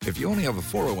If you only have a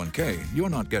 401k, you're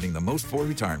not getting the most for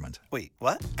retirement. Wait,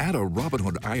 what? Add a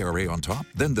Robinhood IRA on top,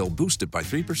 then they'll boost it by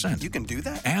 3%. You can do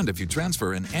that? And if you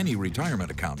transfer in any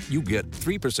retirement account, you get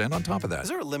 3% on top of that. Is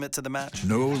there a limit to the match?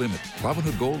 No limit.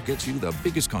 Robinhood Gold gets you the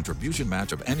biggest contribution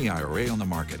match of any IRA on the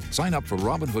market. Sign up for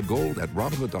Robinhood Gold at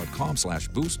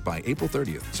Robinhood.com/boost by April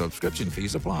 30th. Subscription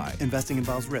fees apply. Investing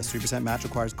involves risk. 3% match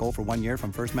requires gold for 1 year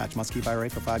from first match. Must keep IRA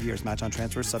for 5 years. Match on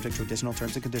transfers subject to additional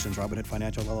terms and conditions. Robinhood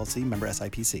Financial LLC, member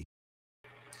SIPC.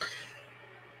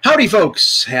 Howdy,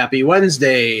 folks. Happy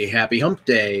Wednesday. Happy hump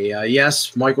day.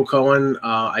 Yes, Michael Cohen.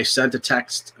 I sent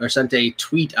a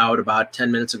tweet out about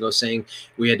 10 minutes ago saying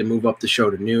we had to move up the show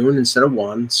to noon instead of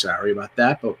 1. Sorry about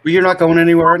that. But you're not going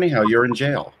anywhere anyhow. You're in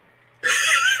jail.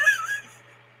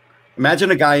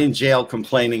 Imagine a guy in jail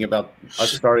complaining about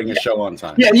us starting a show on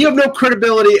time. Yeah, and you have no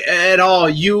credibility at all.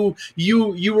 You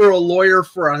were a lawyer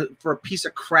for a piece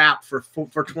of crap for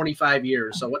 25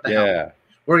 years. So what the hell?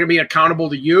 We're gonna be accountable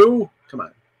to you? Come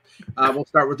on. We'll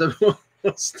start with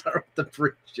the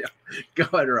pre-show. Go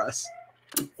ahead, Russ.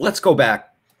 Let's go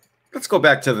back. Let's go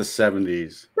back to the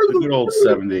 70s, the good old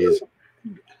 70s.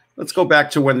 Let's go back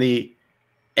to when the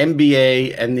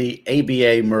NBA and the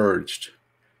ABA merged.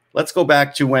 Let's go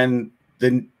back to when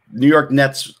the New York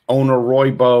Nets owner Roy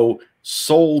Bowe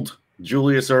sold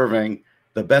Julius Erving,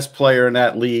 the best player in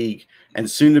that league, and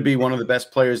soon to be one of the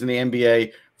best players in the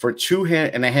NBA, for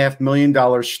 $2.5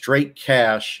 million straight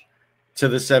cash to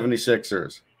the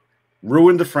 76ers.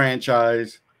 Ruined the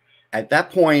franchise. At that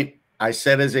point, I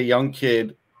said as a young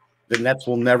kid, the Nets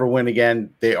will never win again.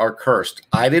 They are cursed.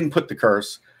 I didn't put the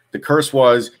curse. The curse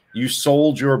was you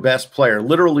sold your best player,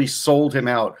 literally sold him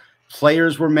out.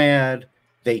 Players were mad.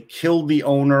 They killed the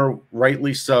owner,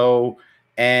 rightly so.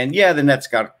 And, yeah, the Nets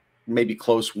got maybe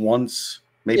close once,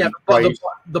 maybe twice.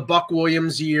 The Buck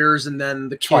Williams years and then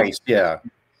the twice, yeah.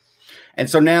 And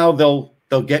so now they'll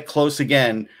get close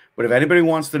again. But if anybody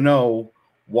wants to know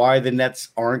why the Nets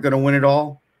aren't going to win it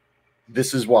all,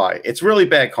 this is why. It's really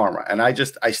bad karma. And I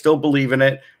still believe in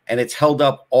it. And it's held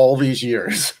up all these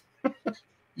years.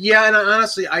 Yeah, and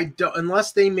honestly, I don't,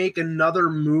 unless they make another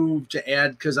move to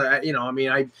add, because I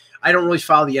don't really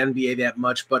follow the NBA that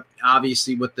much, but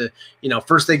obviously with the,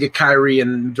 first they get Kyrie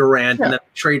and Durant, and then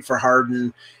trade for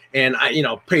Harden, and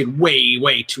paid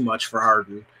way too much for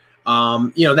Harden.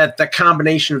 That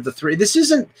combination of the three. This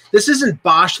isn't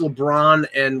Bosh, LeBron,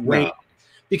 and Wade,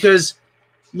 because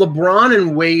LeBron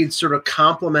and Wade sort of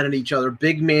complemented each other,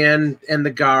 big man and the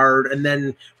guard, and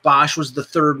then Bosh was the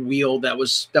third wheel that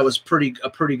was a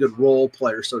pretty good role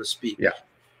player, so to speak. Yeah.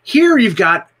 Here you've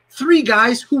got three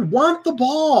guys who want the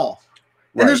ball,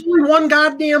 and there's only one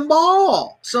goddamn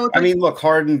ball. So look,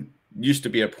 Harden used to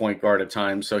be a point guard at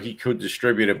times, so he could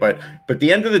distribute it, but at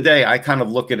the end of the day, I kind of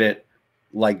look at it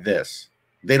like this: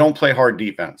 they don't play hard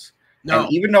defense. No.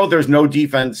 And even though there's no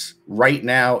defense right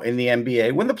now in the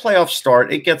NBA, when the playoffs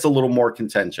start, it gets a little more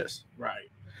contentious.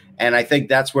 Right. And I think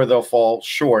that's where they'll fall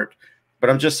short. But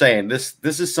I'm just saying, this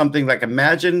is something like,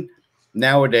 imagine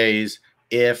nowadays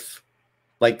if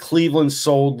like Cleveland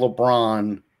sold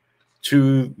LeBron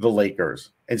to the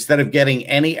Lakers instead of getting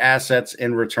any assets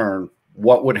in return,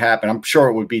 what would happen? I'm sure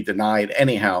it would be denied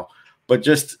anyhow. But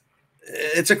just,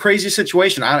 it's a crazy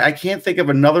situation. I can't think of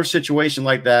another situation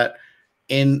like that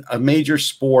in a major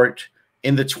sport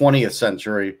in the 20th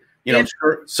century.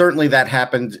 Certainly that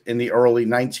happened in the early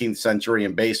 19th century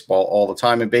in baseball all the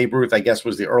time. And Babe Ruth, I guess,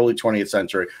 was the early 20th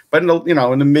century, but in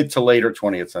the mid to later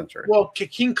 20th century. Well,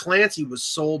 King Clancy was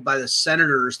sold by the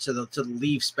Senators to the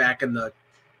Leafs back in the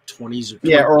 20s.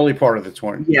 Early part of the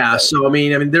 20s. Yeah, so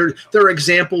there are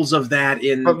examples of that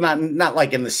in, but not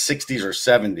like in the 60s or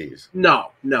 70s.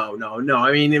 No.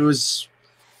 It was.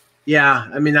 Yeah,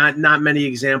 not many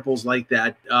examples like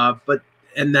that.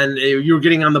 And then you were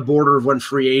getting on the border of when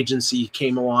free agency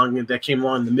came along. That came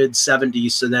along in the mid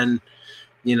 70s. So then,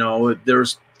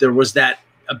 there was that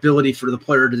ability for the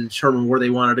player to determine where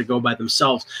they wanted to go by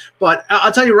themselves. But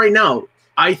I'll tell you right now,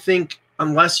 I think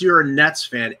unless you're a Nets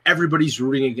fan, everybody's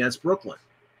rooting against Brooklyn.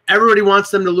 Everybody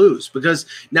wants them to lose because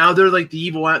now they're like the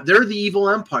evil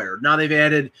empire. Now they've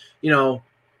added,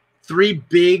 three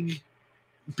big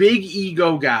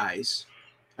ego guys.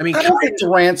 I don't think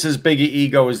Durant's as big an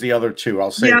ego as the other two.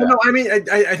 I'll say that. No,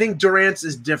 I think Durant's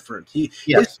is different.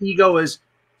 His ego is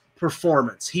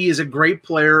performance. He is a great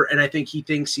player, and I think he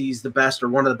thinks he's the best or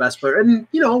one of the best players. And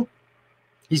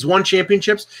he's won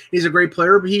championships. He's a great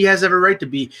player, but he has every right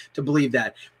to believe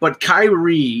that. But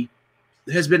Kyrie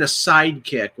has been a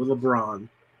sidekick with LeBron.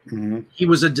 Mm-hmm. He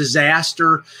was a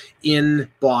disaster in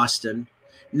Boston.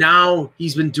 Now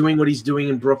he's been doing what he's doing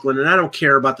in Brooklyn, and I don't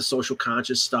care about the social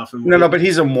conscious stuff. And No, but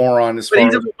he's a moron as far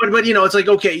as. But you know, it's like,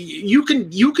 okay, you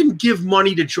can give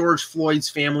money to George Floyd's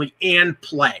family and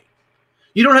play.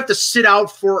 You don't have to sit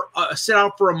out for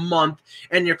a month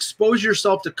and expose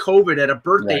yourself to COVID at a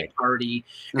birthday party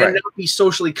and not be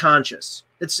socially conscious.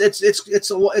 It's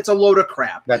a load of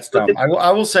crap. That's dumb.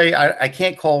 I will say I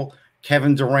can't call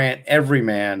Kevin Durant every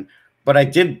man, but I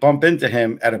did bump into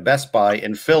him at a Best Buy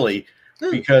in Philly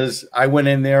because I went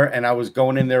in there and I was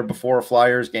going in there before a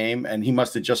Flyers game, and he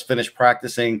must have just finished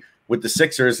practicing with the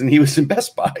Sixers, and he was in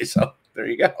Best Buy. So there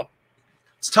you go.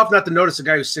 It's tough not to notice a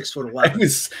guy who's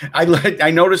 6'11". I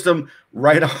noticed him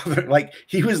right off, like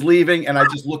he was leaving, and I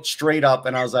just looked straight up,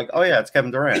 and I was like, "Oh yeah, it's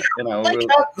Kevin Durant." You know,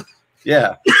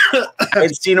 yeah.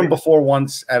 I'd seen him before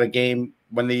once at a game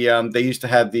when they used to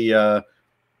have what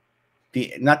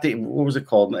was it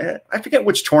called? I forget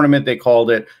which tournament they called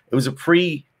it. It was a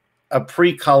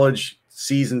pre-college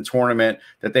season tournament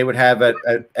that they would have at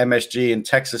MSG, and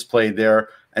Texas played there.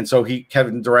 And so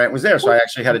Kevin Durant was there, so I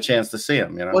actually had a chance to see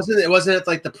him. You know, wasn't it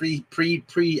like the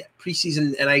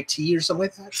preseason NIT or something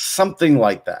like that? Something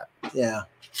like that. Yeah.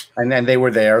 And then they were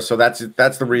there, so that's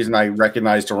the reason I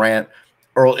recognized Durant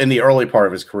in the early part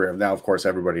of his career. Now, of course,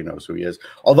 everybody knows who he is.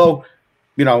 Although,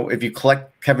 you know, if you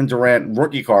collect Kevin Durant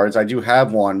rookie cards, I do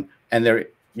have one, and they're,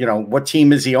 you know, what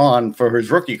team is he on for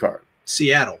his rookie card?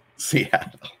 Seattle. Yeah.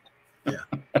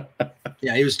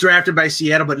 Yeah, he was drafted by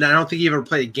Seattle, but I don't think he ever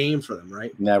played a game for them,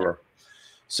 right? Never.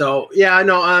 So yeah, I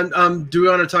know. Do we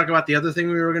want to talk about the other thing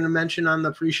we were going to mention on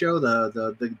the pre-show,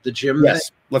 the gym? Yes,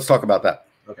 thing? Let's talk about that.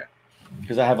 Okay.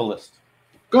 Because I have a list.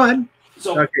 Go ahead.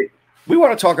 So we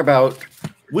want to talk about.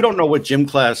 We don't know what gym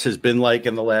class has been like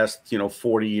in the last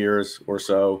 40 years or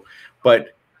so,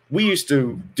 but we used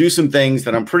to do some things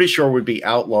that I'm pretty sure would be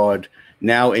outlawed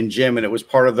now in gym, and it was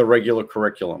part of the regular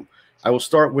curriculum. I will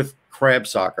start with crab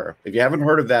soccer. If you haven't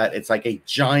heard of that, it's like a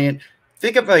giant,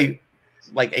 think of a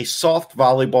soft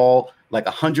volleyball, like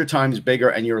 100 times bigger,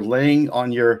 and you're laying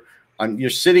you're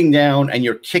sitting down and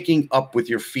you're kicking up with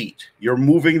your feet. You're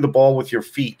moving the ball with your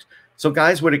feet. So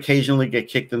guys would occasionally get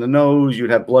kicked in the nose.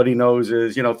 You'd have bloody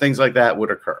noses, things like that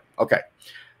would occur. Okay.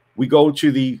 We go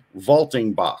to the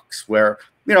vaulting box where,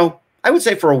 I would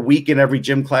say for a week in every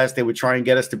gym class, they would try and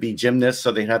get us to be gymnasts.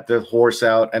 So they'd have the horse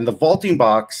out and the vaulting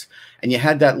box. And you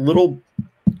had that little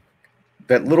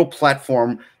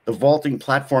platform, the vaulting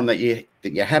platform that you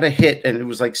had to hit, and it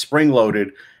was like spring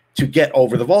loaded to get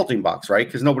over the vaulting box, right?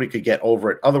 Because nobody could get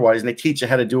over it otherwise. And they teach you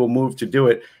how to do a move to do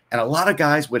it. And a lot of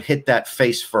guys would hit that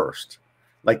face first.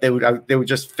 Like they would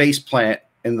just face plant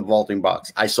in the vaulting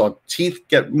box. I saw teeth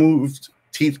get moved,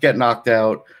 teeth get knocked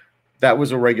out. That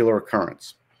was a regular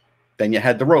occurrence. Then you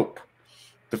had the rope,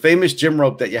 the famous gym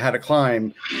rope that you had to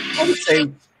climb. I would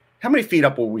say, how many feet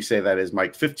up will we say that is,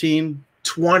 Mike? 15?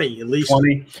 20, at least.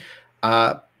 20.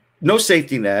 No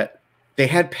safety net. They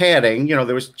had padding.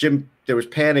 There was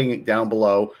padding down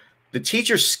below. The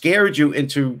teacher scared you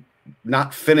into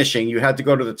not finishing. You had to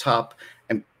go to the top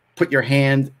and put your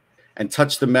hand and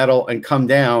touch the metal and come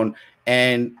down.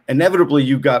 And inevitably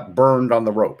you got burned on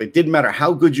the rope. It didn't matter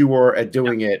how good you were at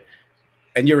doing it.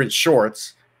 And you're in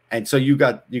shorts. And so you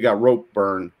got rope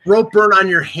burn. Rope burn on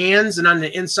your hands and on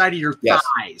the inside of your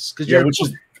thighs. Which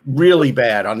is really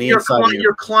bad on the inside.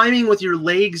 You're climbing with your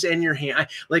legs and your hand.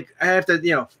 I have to,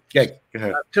 Yeah, go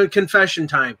ahead. Confession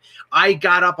time. I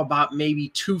got up about maybe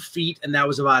 2 feet, and that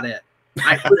was about it.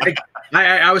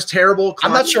 I was terrible.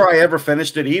 I'm not sure I ever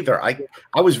finished it either. I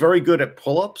was very good at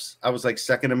pull-ups. I was like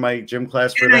second in my gym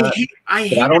class for that. I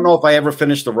don't know if I ever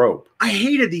finished the rope. I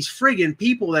hated these friggin'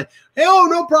 people that, hey, oh,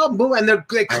 no problem, boom, and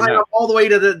they climb up all the way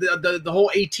to the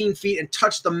whole 18 feet and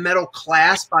touch the metal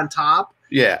clasp on top.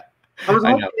 Yeah. I was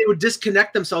hoping they would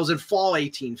disconnect themselves and fall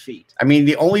 18 feet. I mean,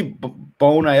 the only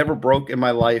bone I ever broke in my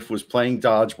life was playing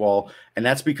dodgeball, and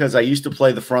that's because I used to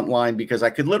play the front line because I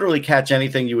could literally catch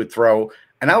anything you would throw,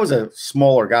 and I was a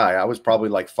smaller guy. I was probably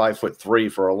like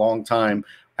 5'3" for a long time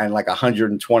and like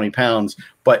 120 pounds,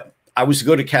 but I was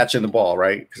good at catching the ball,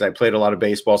 right? Because I played a lot of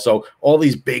baseball. So all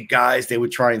these big guys, they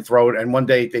would try and throw it, and one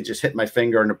day they just hit my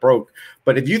finger and it broke.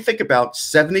 But if you think about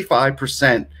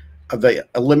 75% of the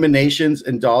eliminations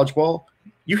in dodgeball,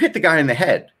 you hit the guy in the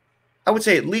head. I would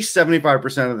say at least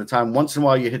 75% of the time. Once in a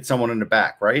while, you hit someone in the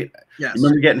back, right? Yes. You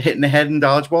remember getting hit in the head in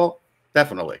dodgeball?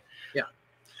 Definitely.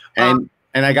 Yeah.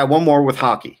 And I got one more with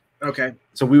hockey. Okay.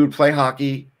 So we would play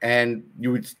hockey, and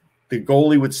the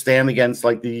goalie would stand against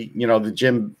like the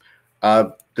gym,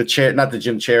 the chair, not the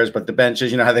gym chairs, but the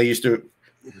benches. You know how they used to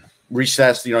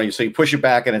recess. So you push it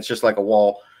back, and it's just like a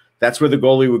wall. That's where the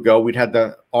goalie would go. We'd have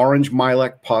the orange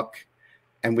Milek puck,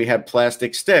 and we had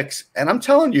plastic sticks. And I'm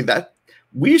telling you that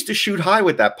we used to shoot high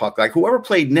with that puck. Like whoever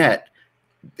played net,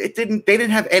 they didn't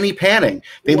have any padding.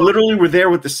 They literally were there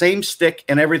with the same stick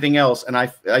and everything else. And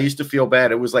I used to feel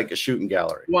bad. It was like a shooting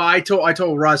gallery. Well, I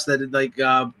told Russ that like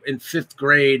in 5th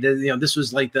grade, this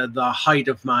was like the height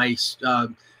of my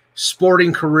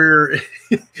sporting career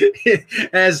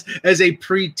as a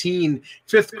preteen.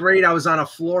 5th grade, I was on a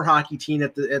floor hockey team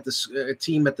at the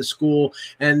team at the school,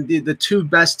 and the 2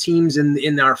 best teams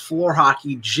in our floor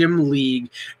hockey gym league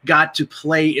got to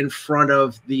play in front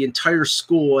of the entire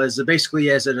school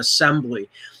basically as an assembly.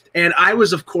 And I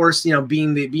was, of course,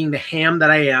 being the ham that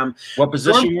I am. What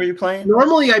position were you playing?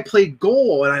 Normally, I played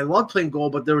goal, and I love playing goal.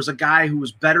 But there was a guy who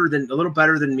was a little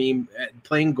better than me at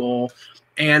playing goal,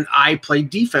 and I played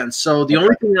defense. So the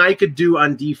only thing I could do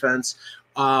on defense,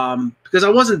 because I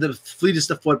wasn't the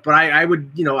fleetest of foot, but I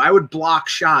would block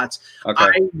shots.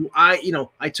 Okay.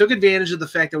 I took advantage of the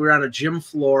fact that we were on a gym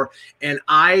floor, and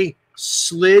I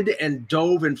slid and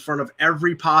dove in front of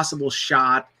every possible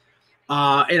shot.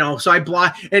 So I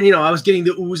blocked, and I was getting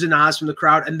the oohs and ahs from the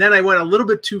crowd, and then I went a little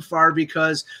bit too far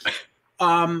because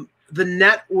the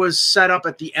net was set up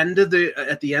at the end of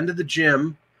the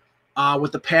gym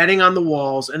with the padding on the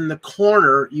walls, and in the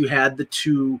corner you had the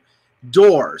 2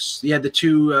 doors. You had the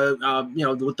 2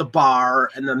 with the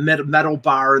bar and the metal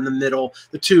bar in the middle,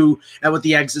 the 2 and with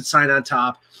the exit sign on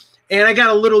top. And I got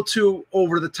a little too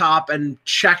over the top and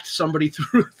checked somebody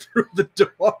through the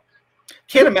door.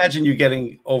 Can't imagine you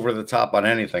getting over the top on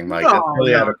anything, Mike. That's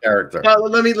really out of character.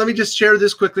 Let me just share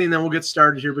this quickly, and then we'll get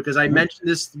started here, because I mentioned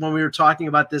this when we were talking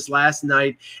about this last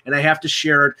night, and I have to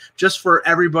share it just for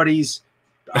everybody's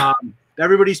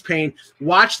pain.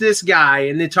 Watch this guy,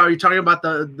 and you're talking about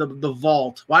the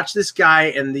vault. Watch this guy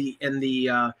and the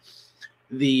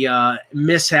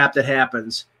mishap that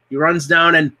happens. He runs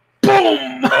down and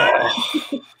boom.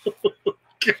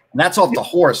 And that's off the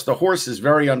horse. The horse is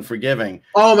very unforgiving.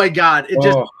 Oh my God. It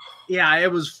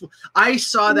was, I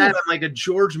saw that on like a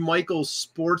George Michael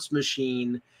sports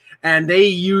machine, and they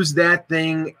used that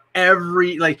thing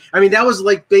that was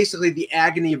like basically the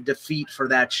agony of defeat for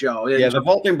that show. Yeah. The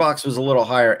vaulting box was a little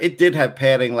higher. It did have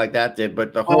padding like that did,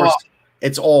 but the horse,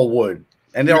 it's all wood,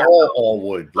 and they're all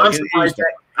wood. Like,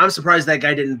 I'm surprised that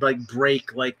guy didn't like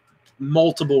break like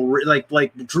multiple,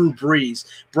 like Drew Brees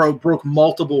broke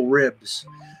multiple ribs.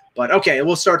 But okay,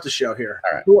 we'll start the show here.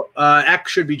 All right. Eck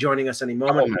should be joining us any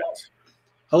moment.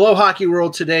 Hello, Hockey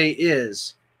World. Today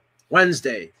is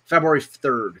Wednesday, February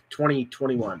 3rd,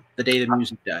 2021, the day the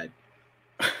music died.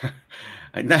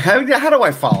 How do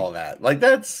I follow that? Like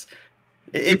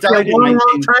it died a long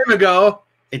time ago.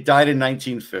 It died in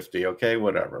 1950. Okay,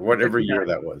 whatever year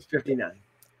that was. 59.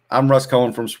 I'm Russ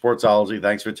Cohen from Sportsology.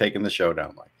 Thanks for taking the show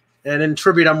down, Mike. And in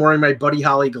tribute, I'm wearing my Buddy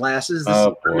Holly glasses. This is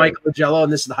Michael Agello,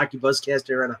 and this is the HockeyBuzzCast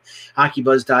here on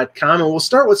HockeyBuzz.com. And we'll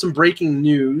start with some breaking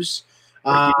news.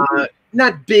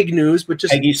 Not big news, but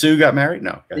just Peggy Sue got married?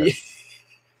 No.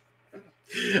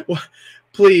 Well,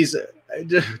 please,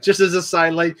 just as a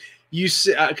sidelight,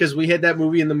 because we had that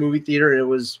movie in the movie theater, and it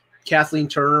was Kathleen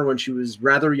Turner when she was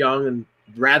rather young and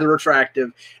rather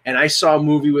attractive. And I saw a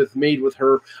movie made with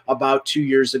her about 2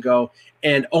 years ago,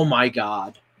 and oh my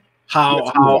God.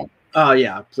 How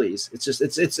yeah, please. It's just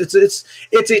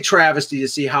it's a travesty to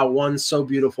see how one so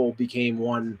beautiful became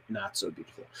one not so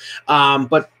beautiful.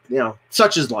 But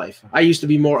such is life. I used to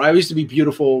be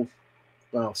beautiful,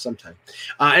 well, sometime.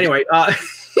 Anyway,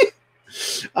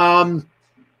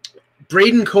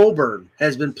 Braden Coburn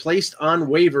has been placed on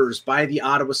waivers by the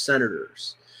Ottawa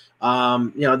Senators.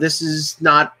 This is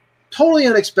not totally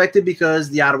unexpected because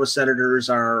the Ottawa Senators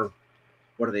are,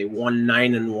 what are they,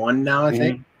 1-9-1 now, I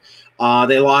think.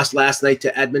 They lost last night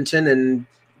to Edmonton, and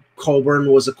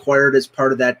Coburn was acquired as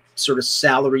part of that sort of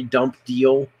salary dump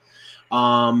deal,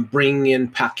 bringing in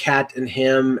Paquette and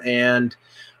him, and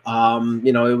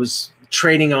it was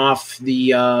trading off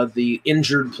the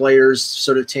injured players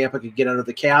so that Tampa could get under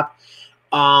the cap.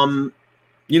 You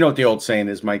know what the old saying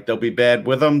is, Mike? They'll be bad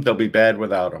with them. They'll be bad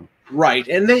without them. Right,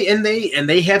 and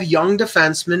they have young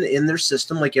defensemen in their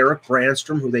system like Eric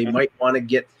Brandstrom, who they might want to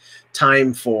get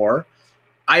time for.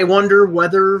 I wonder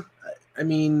whether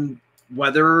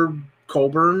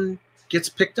Coburn gets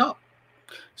picked up.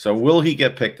 So will he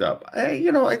get picked up?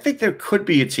 I think there could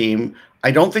be a team.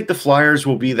 I don't think the Flyers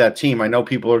will be that team. I know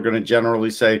people are going to generally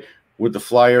say, would the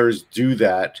Flyers do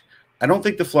that? I don't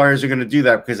think the Flyers are going to do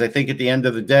that because I think at the end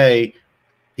of the day,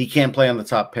 he can't play on the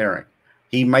top pairing.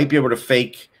 He might be able to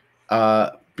fake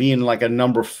being like a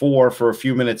number 4 for a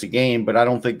few minutes a game, but I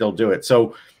don't think they'll do it.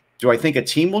 So do I think a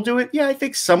team will do it? Yeah, I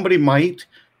think somebody might.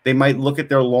 They might look at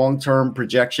their long-term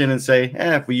projection and say,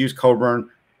 if we use Coburn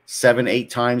 7-8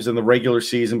 times in the regular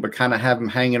season, but kind of have him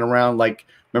hanging around like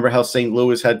Remember how St.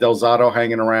 Louis had Delzato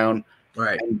hanging around?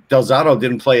 Right. And Delzato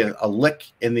didn't play a lick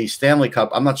in the Stanley Cup.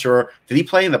 I'm not sure. Did he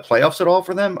play in the playoffs at all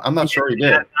for them? I'm not sure he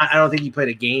did. I don't think he played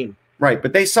a game. Right,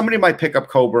 but somebody might pick up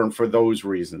Coburn for those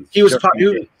reasons. He was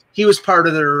part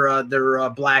of their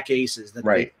Black Aces.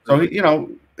 Right. So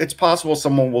it's possible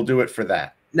someone will do it for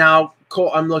that. Now,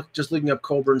 I'm just looking up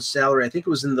Colburn's salary. I think it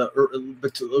was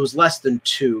but it was less than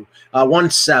 2,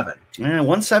 1.7. Yeah,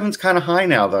 1.7's kind of high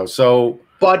now though.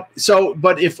 But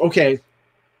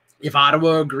if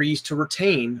Ottawa agrees to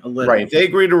retain a little, right? If they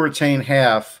agree to retain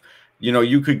half,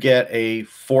 you could get a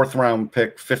 4th round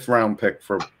pick, 5th round pick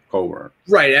for Coburn.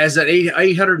 Right, as an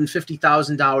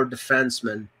 $850,000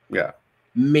 defenseman. Yeah.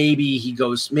 Maybe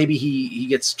he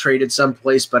gets traded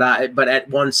someplace, but at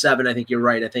 1.7, I think you're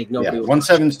right. I think nobody.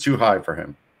 1.7's too high for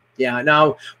him. Yeah.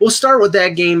 Now we'll start with that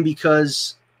game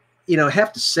because, I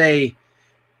have to say,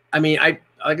 like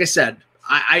I said,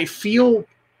 I feel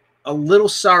a little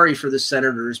sorry for the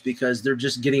Senators because they're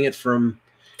just getting it from.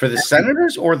 For the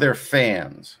Senators or their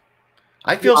fans?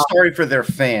 I feel sorry for their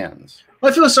fans.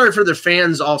 Well, I feel sorry for their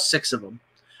fans, all 6 of them.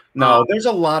 No, there's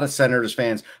a lot of Senators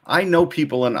fans. I know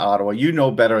people in Ottawa. You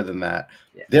know better than that.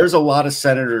 Yeah. There's a lot of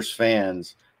Senators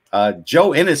fans.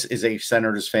 Joe Innes is a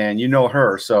Senators fan. You know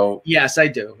her, so yes, I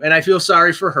do, and I feel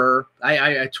sorry for her.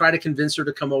 I try to convince her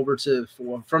to come over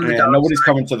from the dark nobody's side.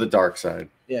 Coming to the dark side.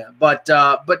 Yeah, but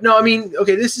no,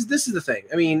 this is the thing.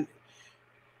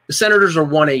 The Senators are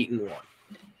 1-8-1.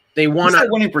 They won. What's that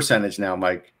winning percentage now,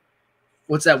 Mike?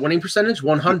 What's that winning percentage?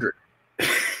 100.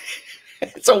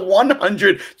 It's a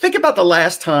 100. Think about the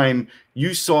last time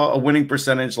you saw a winning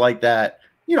percentage like that.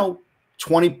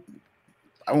 20.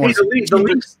 I want to Leafs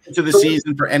into the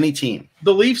season for any team.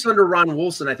 The Leafs under Ron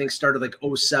Wilson, I think, started like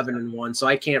 07-1. So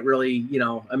I can't really,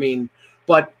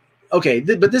 but okay.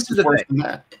 But this is the thing.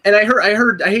 And I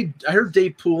heard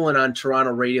Dave Poulin on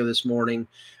Toronto radio this morning,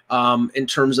 in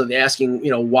terms of asking,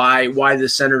 why the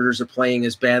Senators are playing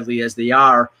as badly as they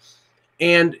are,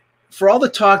 and for all the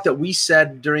talk that we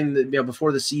said during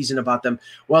before the season about them,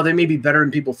 well, they may be better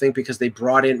than people think because they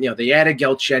brought in, they added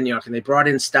Galchenyuk and they brought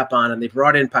in Stepan and they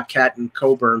brought in Paquette and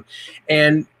Coburn.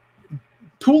 And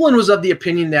Poulin was of the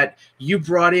opinion that you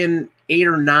brought in 8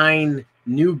 or 9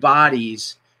 new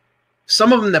bodies,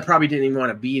 some of them that probably didn't even want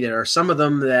to be there, some of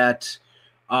them that,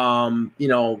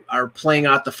 are playing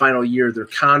out the final year of their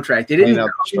contract. They didn't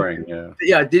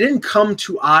they didn't come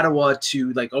to Ottawa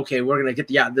to like, okay, we're going to get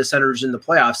the Senators in the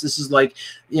playoffs. This is like,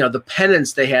 the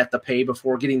penance they had to pay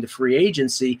before getting to free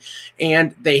agency.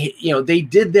 And they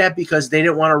did that because they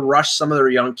didn't want to rush some of their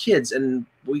young kids. And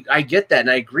I get that.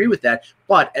 And I agree with that.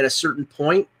 But at a certain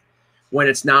point, when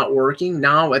it's not working,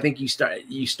 now I think you start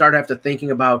to have to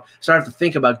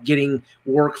think about getting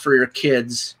work for your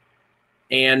kids.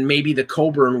 And maybe the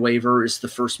Coburn waiver is the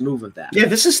first move of that. Yeah,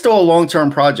 this is still a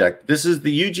long-term project. This is the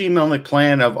Eugene Melnyk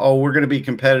plan of, we're going to be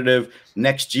competitive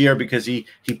next year because he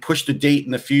pushed a date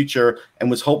in the future and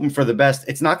was hoping for the best.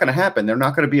 It's not going to happen. They're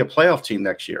not going to be a playoff team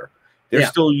next year. They're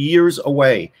still years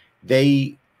away.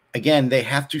 They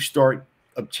have to start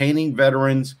obtaining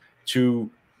veterans to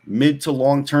mid to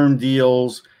long-term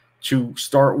deals to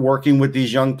start working with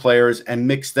these young players and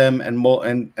mix them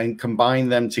and combine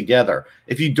them together.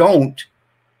 If you don't,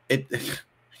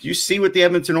 you see what the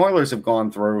Edmonton Oilers have gone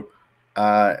through.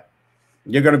 You're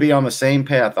going to be on the same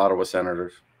path, Ottawa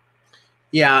Senators.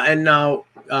 Yeah, and now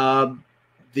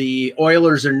the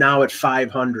Oilers are now at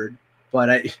 500. But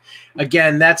I'm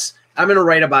going to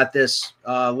write about this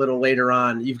a little later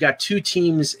on. You've got 2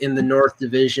 teams in the North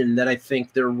Division that I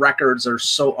think their records are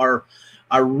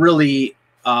really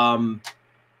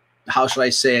how should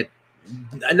I say it?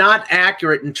 Not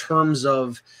accurate in terms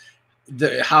of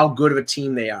how good of a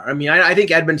team they are. I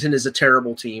think Edmonton is a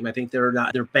terrible team. I think they're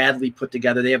badly put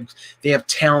together. They have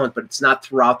talent, but it's not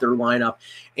throughout their lineup.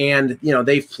 And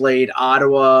they've played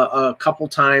Ottawa a couple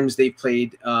times. They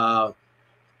played they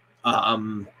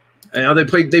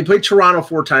played Toronto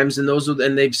 4 times,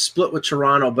 and they've split with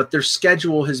Toronto. But their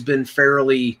schedule has been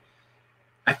fairly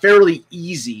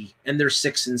easy, and they're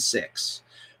 6-6.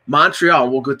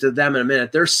 Montreal, we'll go to them in a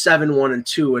minute. They're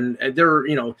 7-1-2, and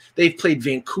they're they've played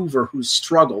Vancouver, who's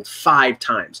struggled 5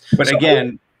 times. But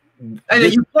again,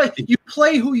 and you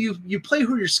play who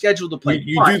you're scheduled to play.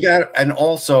 You do that, and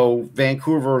also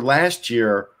Vancouver last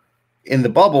year in the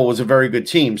bubble was a very good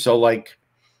team. So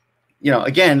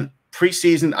again,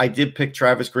 preseason I did pick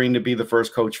Travis Green to be the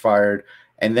first coach fired,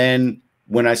 and then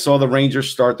when I saw the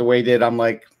Rangers start the way they did, I'm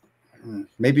like,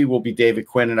 maybe we'll be David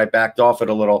Quinn, and I backed off it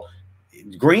a little.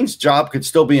 Green's job could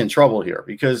still be in trouble here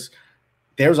because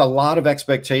there's a lot of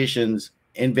expectations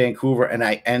in Vancouver.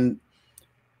 And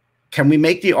can we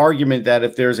make the argument that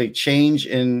if there's a change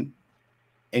in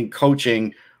in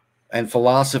coaching and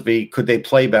philosophy, could they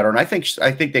play better? And I think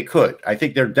they could. I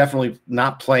think they're definitely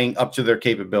not playing up to their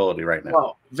capability right now.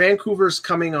 Well, Vancouver's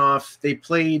coming off. They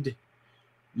played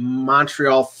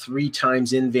Montreal 3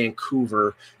 times in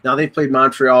Vancouver. Now they played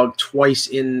Montreal twice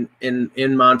in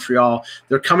Montreal.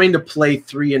 They're coming to play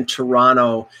 3 in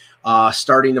Toronto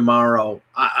starting tomorrow.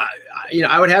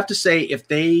 I would have to say if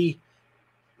they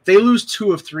lose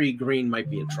 2 of 3, Green might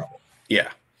be in trouble. Yeah.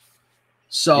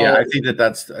 So yeah, I think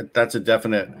that's a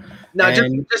definite. Now,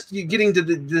 just getting to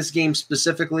this game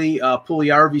specifically,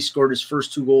 Puljujarvi scored his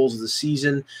first 2 goals of the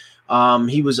season.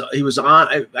 He was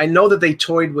on. I know that they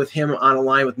toyed with him on a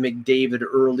line with McDavid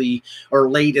early or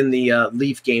late in the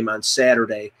Leaf game on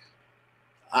Saturday.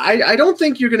 I don't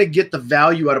think you're going to get the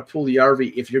value out of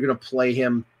Puljujarvi if you're going to play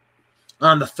him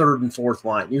on the 3rd and 4th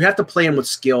line. You have to play him with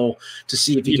skill to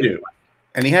see if he can play.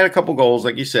 And he had a couple goals,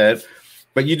 like you said.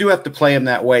 But you do have to play him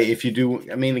that way. If you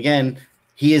do, I mean, again,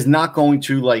 he is not going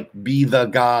to be the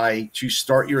guy to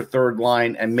start your 3rd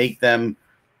line and make them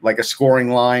like a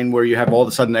scoring line where you have all of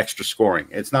a sudden extra scoring.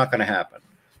 It's not going to happen.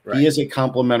 Right. He is a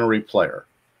complementary player.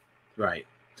 Right.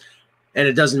 And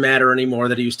it doesn't matter anymore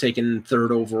that he was taken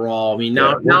 3rd overall. I mean,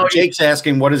 now Jake's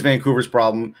asking, what is Vancouver's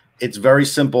problem? It's very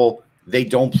simple. They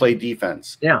don't play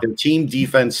defense. Yeah. Their team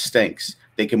defense stinks.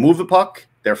 They can move the puck.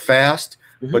 They're fast.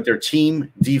 But their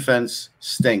team defense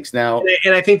stinks now,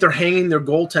 and I think they're hanging their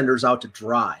goaltenders out to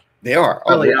dry. They are.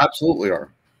 Really, they absolutely are.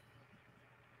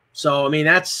 So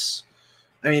that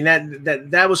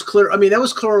was clear. I mean, that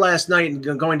was clear last night.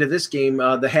 And going to this game,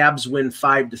 the Habs win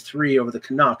 5-3 over the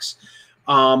Canucks.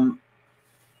 In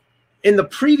the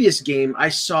previous game, I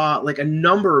saw a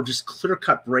number of just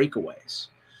clear-cut breakaways.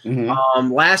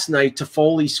 Mm-hmm. Last night,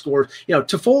 Toffoli scored.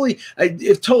 Toffoli.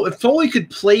 If Toffoli could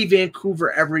play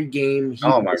Vancouver every game, he's a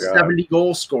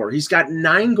 70-goal scorer. He's got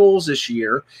 9 goals this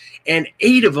year, and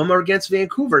 8 of them are against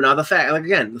Vancouver. Now, the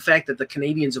fact that the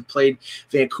Canadians have played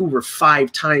Vancouver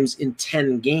 5 times in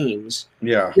 10 games.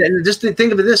 Yeah. And just think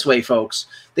of it this way, folks.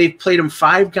 They've played him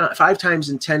 5 times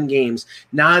in 10 games.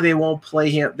 Now they won't play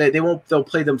him. They'll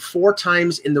play them 4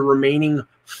 times in the remaining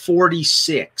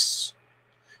 46.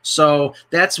 So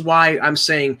that's why I'm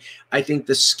saying I think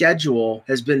the schedule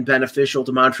has been beneficial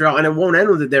to Montreal, and it won't end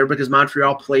with it there because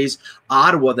Montreal plays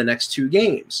Ottawa the next 2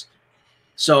 games.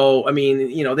 So, I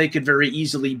mean, they could very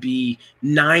easily be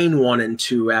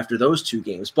 9-1-2 after those 2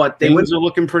 games. But things are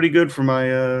looking pretty good for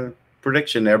my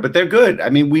prediction there. But they're good.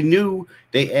 I mean, we knew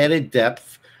they added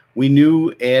depth. We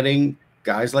knew adding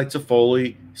guys like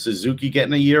Toffoli, Suzuki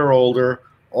getting a year older,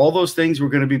 all those things were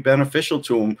going to be beneficial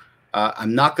to them.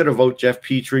 I'm not going to vote Jeff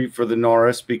Petrie for the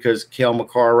Norris because Cale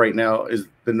Makar right now is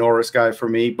the Norris guy for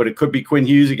me, but it could be Quinn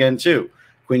Hughes again too.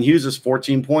 Quinn Hughes is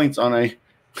 14 points on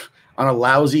a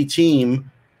lousy team,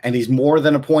 and he's more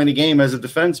than a point a game as a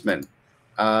defenseman.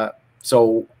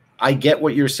 So I get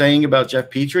what you're saying about Jeff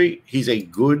Petrie. He's a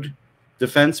good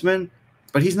defenseman,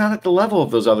 but he's not at the level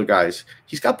of those other guys.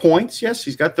 He's got points. Yes,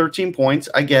 he's got 13 points.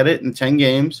 I get it in 10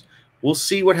 games. We'll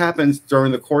see what happens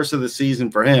during the course of the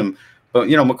season for him. But,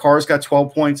 Makar's got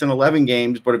 12 points in 11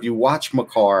 games. But if you watch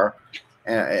Makar,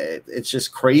 it's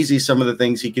just crazy some of the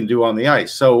things he can do on the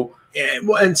ice. So,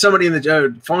 and somebody in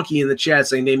the Funky in the chat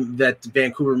saying that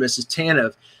Vancouver misses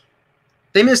Tanev.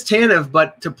 They missed Tanev,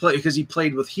 but to play because he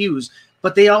played with Hughes.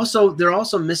 But they're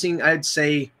also missing, I'd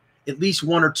say, at least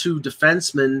 1 or 2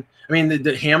 defensemen. I mean, the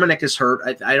Hamonic is hurt.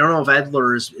 I don't know if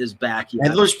Edler is back yet.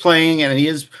 Edler's playing, and he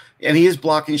is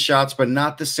blocking shots, but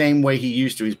not the same way he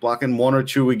used to. He's blocking 1 or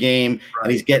 2 a game, right,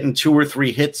 and he's getting 2 or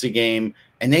 3 hits a game.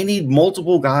 And they need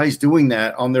multiple guys doing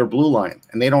that on their blue line,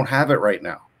 and they don't have it right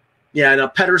now. Yeah, now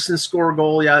Pettersson scored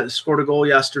a goal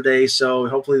yesterday, so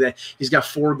hopefully he's got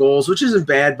 4 goals, which isn't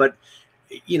bad, but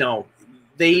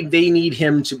they need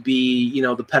him to be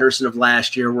the Pettersson of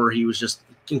last year, where he was just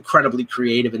incredibly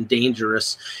creative and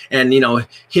dangerous, and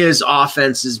his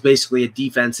offense is basically a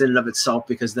defense in and of itself,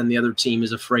 because then the other team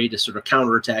is afraid to sort of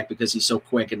counterattack because he's so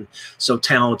quick and so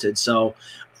talented. So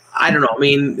I don't know. I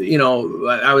mean,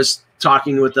 I was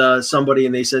talking with somebody,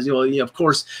 and they says, of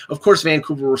course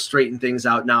Vancouver will straighten things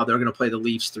out now. They're going to play the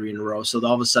Leafs 3 in a row, so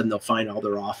all of a sudden they'll find all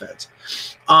their offense.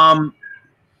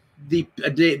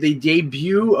 The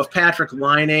debut of Patrick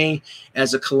Laine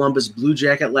as a Columbus Blue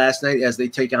Jacket last night as they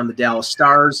take on the Dallas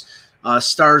Stars.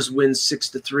 Stars win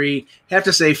 6-3. Have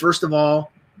to say, first of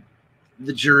all,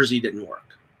 the jersey didn't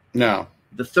work. No.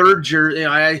 The third jersey,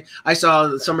 I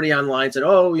saw somebody online said,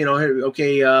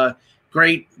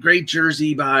 great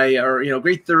jersey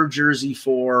great third jersey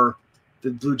for the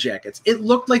Blue Jackets. It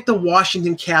looked like the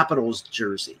Washington Capitals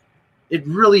jersey. It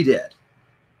really did.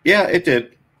 Yeah, it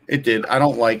did. It did. I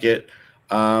don't like it.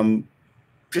 I don't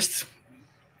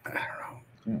know.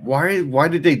 Why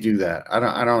did they do that? I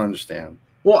don't understand.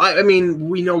 Well, I mean,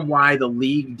 we know why the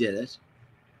league did it.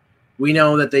 We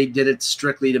know that they did it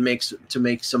strictly to make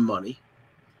some money,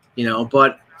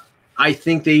 but I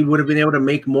think they would have been able to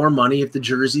make more money if the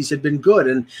jerseys had been good.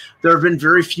 And there have been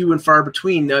very few and far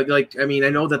between. I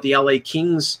know that the LA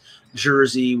Kings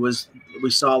jersey we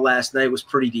saw last night was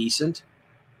pretty decent.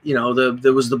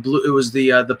 There was the blue. It was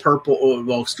the purple.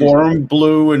 Forum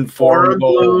blue and forum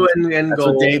blue and That's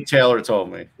gold. what Dave Taylor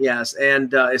told me. Yes,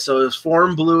 and so it was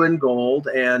forum blue and gold,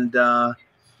 and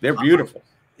they're beautiful.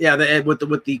 Yeah, with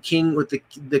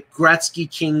the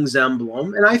Gretzky Kings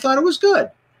emblem, and I thought it was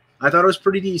good. I thought it was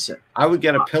pretty decent. I would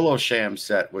get a pillow sham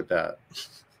set with that.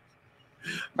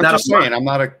 I'm just saying, I'm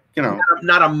not a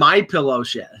not a My Pillow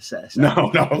set. No,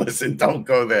 listen, don't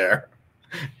go there.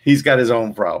 He's got his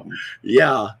own problem.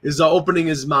 Yeah, is opening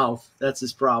his mouth. That's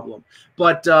his problem.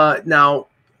 But now,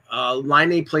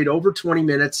 Laine played over 20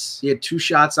 minutes. He had 2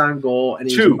 shots on goal, and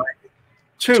two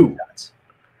shots.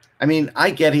 I mean, I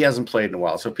get he hasn't played in a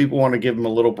while, so people want to give him a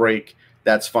little break.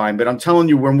 That's fine. But I'm telling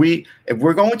you, if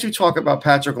we're going to talk about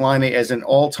Patrik Laine as an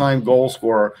all-time goal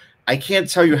scorer, I can't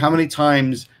tell you how many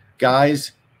times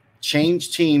guys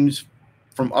change teams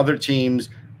from other teams,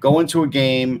 go into a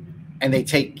game, and they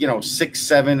take, 6,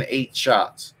 7, 8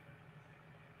 shots.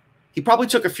 He probably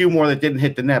took a few more that didn't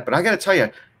hit the net, but I got to tell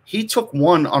you, he took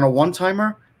one on a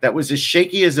one-timer that was as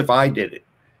shaky as if I did it.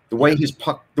 The way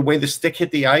the way the stick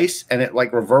hit the ice and it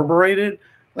like reverberated,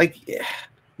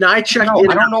 Now I checked. I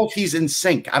don't know if he's in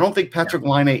sync. I don't think Patrik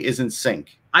Laine is in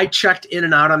sync. I checked in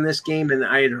and out on this game, and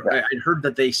I had heard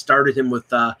that they started him with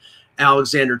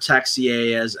Alexander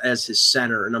Texier as his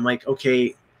center, and I'm like,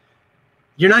 okay,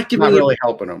 you're not giving him really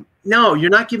helping him. No, you're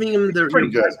not giving him the pretty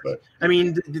good. But I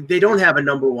mean, they don't have a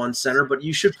number 1 center, but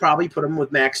you should probably put him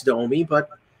with Max Domi. But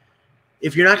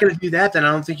if you're not going to do that, then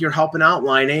I don't think you're helping out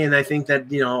Laine, and I think that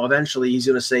eventually he's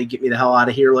going to say, "Get me the hell out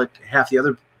of here," like half the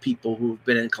other people who've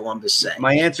been in Columbus say.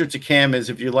 My answer to Cam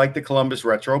is, if you like the Columbus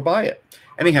retro, buy it.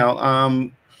 Anyhow,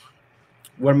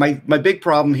 when my big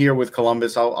problem here with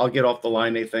Columbus, I'll get off the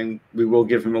Laine thing. We will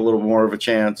give him a little more of a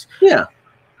chance. Yeah,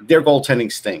 their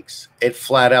goaltending stinks. It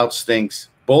flat out stinks.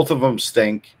 Both of them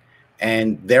stink,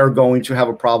 and they're going to have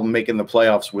a problem making the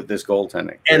playoffs with this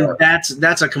goaltending. And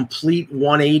that's a complete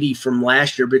 180 from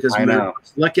last year, because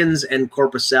Lickens and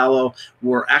Korpisalo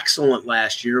were excellent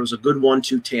last year. It was a good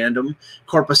 1-2 tandem.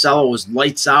 Korpisalo was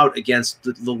lights out against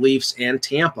the Leafs and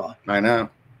Tampa. I know.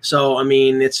 So I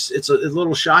mean, it's a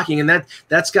little shocking, and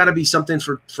that's got to be something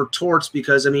for Torts,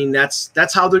 because I mean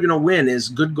that's how they're going to win, is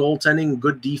good goaltending,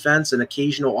 good defense, and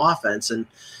occasional offense. And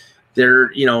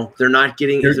they're not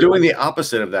getting. They're doing the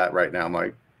opposite of that right now,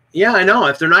 Mike. Yeah, I know.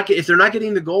 If they're not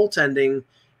getting the goaltending,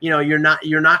 you're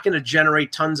not going to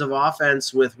generate tons of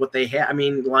offense with what they have. I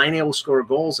mean, Laine will score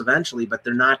goals eventually, but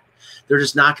they're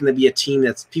just not going to be a team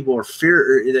that people are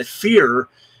fear.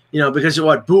 Because of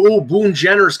what Boone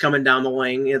Jenner's coming down the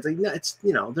wing. It's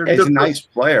they're a nice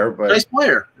player, but nice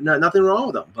player. Nothing wrong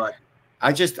with them. But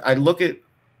I look at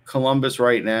Columbus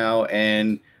right now,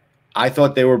 and I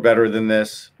thought they were better than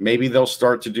this. Maybe they'll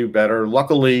start to do better.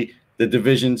 Luckily, the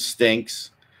division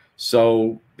stinks,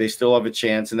 so they still have a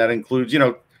chance, and that includes,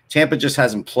 Tampa just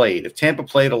hasn't played. If Tampa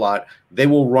played a lot, they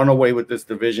will run away with this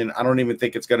division. I don't even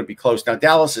think it's going to be close. Now,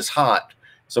 Dallas is hot,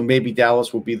 so maybe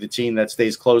Dallas will be the team that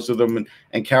stays close to them,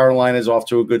 and Carolina is off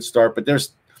to a good start. But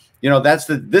there's,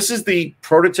 this is the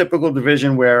prototypical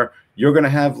division where you're going to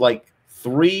have like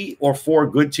 3 or 4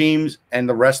 good teams, and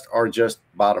the rest are just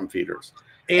bottom feeders.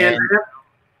 And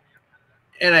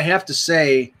I have to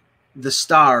say, the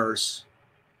Stars,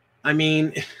 I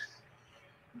mean,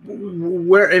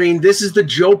 this is the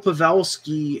Joe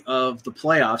Pavelski of the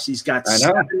playoffs. He's got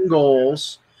 7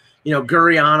 goals.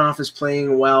 Gurianov is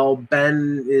playing well.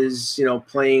 Ben is,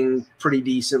 playing pretty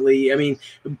decently. I mean,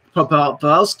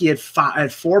 Pavelski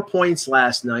had 4 points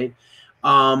last night.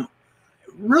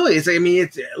 Really,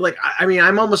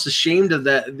 I'm almost ashamed of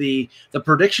the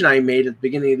prediction I made at the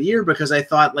beginning of the year, because I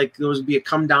thought there would be a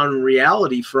come down in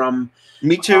reality from.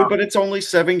 Me too, but it's only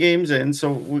 7 games in,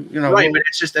 so right. But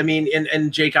it's just,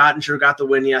 and Jake Ottinger got the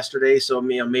win yesterday, so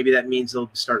maybe that means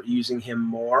they'll start using him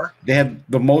more. They have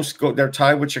the most. They're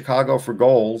tied with Chicago for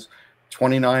goals,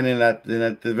 29 in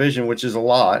that division, which is a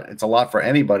lot. It's a lot for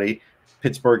anybody.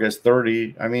 Pittsburgh has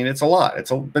 30. I mean, it's a lot.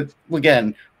 But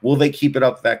again, will they keep it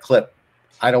up that clip?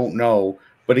 I don't know.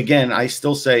 But again, I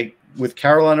still say, with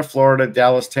Carolina, Florida,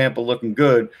 Dallas, Tampa looking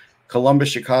good, Columbus,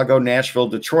 Chicago, Nashville,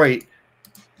 Detroit,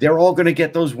 they're all going to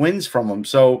get those wins from them.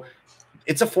 So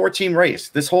it's a 4-team race.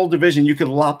 This whole division, you could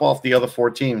lop off the other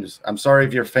 4 teams. I'm sorry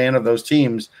if you're a fan of those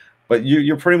teams, but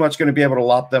you're pretty much going to be able to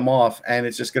lop them off, and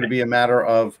it's just going to be a matter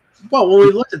of when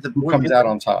we looked at who comes out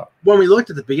on top. When we looked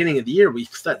at the beginning of the year, we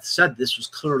said this was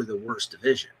clearly the worst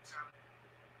division.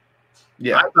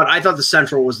 Yeah, I thought the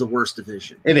Central was the worst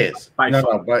division. It is.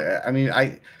 No, but I mean,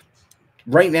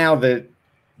 right now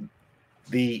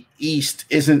the East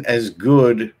isn't as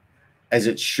good as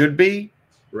it should be.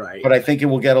 Right. But I think it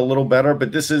will get a little better.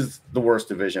 But this is the worst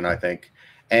division, I think.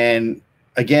 And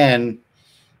again,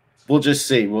 we'll just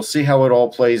see. We'll see how it all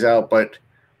plays out. But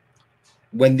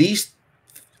when these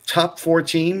top 4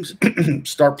 teams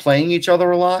start playing each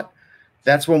other a lot,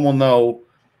 that's when we'll know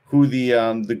who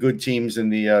the good teams in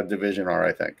the division are,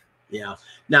 I think. Yeah.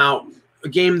 Now, a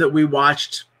game that we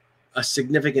watched a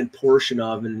significant portion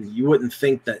of, and you wouldn't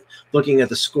think that looking at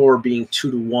the score being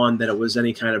 2-1 that it was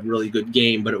any kind of really good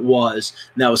game, but it was.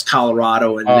 And that was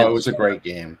Colorado and Minnesota. It was a great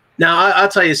game. Now I'll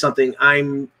tell you something.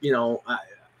 I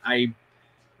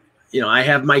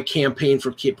have my campaign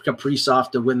for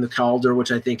Kaprizov to win the Calder,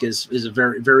 which I think is a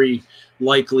very, very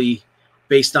likely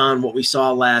based on what we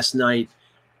saw last night.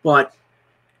 But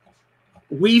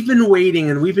we've been waiting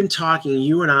and we've been talking,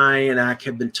 you and I and Ak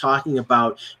have been talking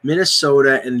about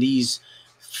Minnesota and these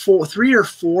 3 or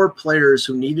 4 players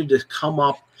who needed to come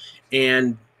up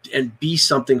and be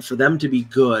something for them to be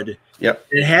good. Yep.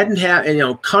 It hadn't happened.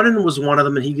 Cunnin was one of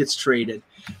them and he gets traded.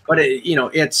 But,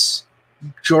 it's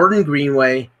Jordan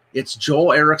Greenway. It's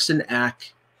Joel Eriksson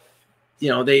Ek.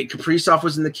 Kaprizov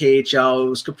was in the KHL. It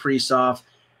was Kaprizov.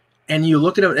 And you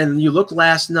look at him and you look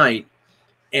last night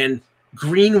and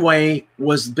Greenway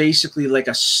was basically like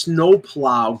a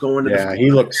snowplow going to the he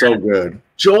looked so good.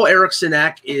 Joel Eriksson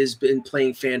Ek has been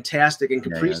playing fantastic, and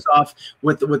Kaprizov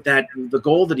with the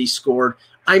goal that he scored.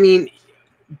 I mean,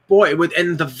 boy,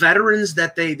 and the veterans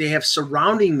that they have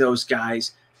surrounding those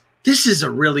guys, this is a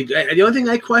really good. The only thing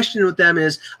I question with them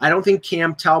is I don't think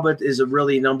Cam Talbot is a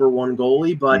really number 1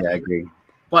 goalie, but I agree.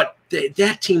 But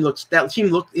that team looked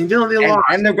even though they lost,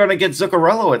 and they're going to get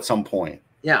Zuccarello at some point.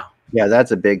 Yeah. Yeah,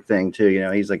 that's a big thing too.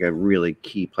 He's like a really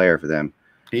key player for them.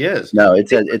 He is. No, and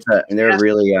they're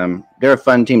really they're a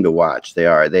fun team to watch. They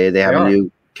are. They have a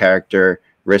new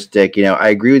characteristic. I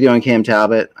agree with you on Cam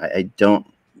Talbot.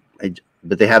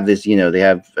 But they have this. They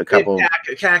have a couple.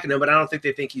 Kakino, but I don't think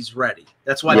they think he's ready.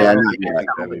 That's why. Yeah.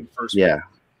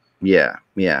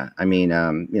 I mean,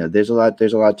 there's a lot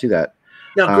to that.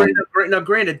 Now,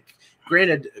 granted.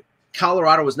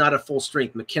 Colorado was not at full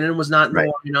strength. McKinnon was not in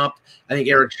the lineup. I think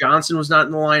Eric Johnson was not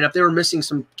in the lineup. They were missing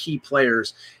some key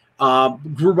players.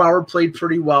 Grubauer played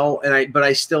pretty well, but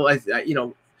I still,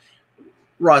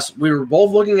 Russ, we were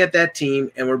both looking at that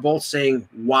team, and we're both saying,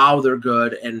 "Wow, they're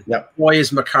good," and boy,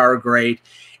 is Makar great.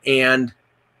 And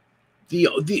I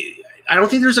don't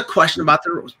think there's a question about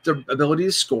their ability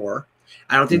to score.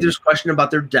 I don't think there's a question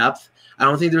about their depth. I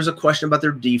don't think there's a question about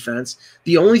their defense.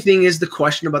 The only thing is the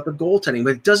question about the goaltending,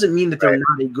 but it doesn't mean that they're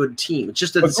not a good team. It's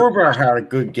just that Grubauer had a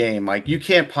good game. Like, you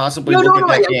can't possibly look at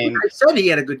that game. I said he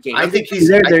had a good game. I think he's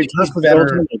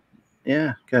better.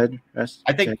 Yeah, good.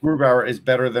 I think Grubauer is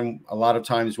better than a lot of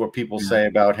times what people say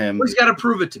about him. Well, he's got to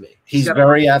prove it to me. He's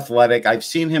very athletic. I've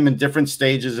seen him in different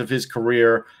stages of his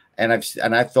career, and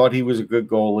I thought he was a good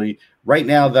goalie. Right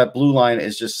now, that blue line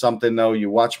is just something, though.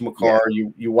 You watch Makar,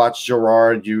 you watch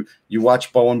Gerard, you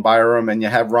watch Bowen Byram, and you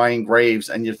have Ryan Graves,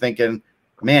 and you're thinking,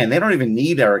 man, they don't even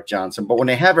need Eric Johnson. But when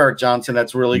they have Eric Johnson,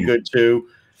 that's really good, too.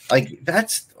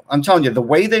 I'm telling you, the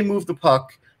way they move the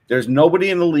puck, there's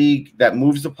nobody in the league that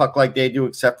moves the puck like they do,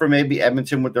 except for maybe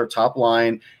Edmonton with their top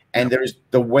line. And there's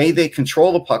the way they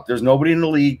control the puck. There's nobody in the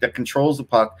league that controls the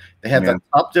puck. They have that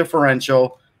top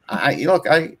differential.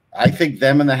 I think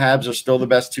them and the Habs are still the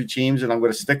best 2 teams, and I'm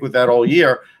going to stick with that all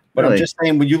year. But I'm just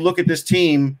saying, when you look at this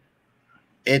team,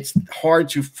 it's hard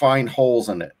to find holes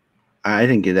in it. I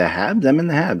think the Habs, them and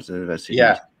the Habs are the best teams.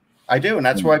 Yeah, I do, and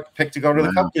that's why I picked to go to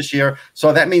the Cup this year.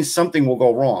 So that means something will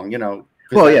go wrong,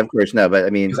 Well, of course, no, but I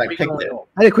mean, I picked it.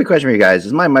 I had a quick question for you guys.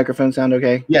 Does my microphone sound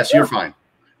okay? Yes, you're fine.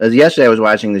 Yesterday, I was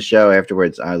watching the show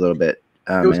afterwards a little bit.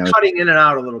 It was cutting in and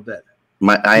out a little bit.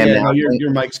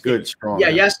 Your mic's good, strong. Yeah,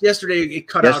 yesterday it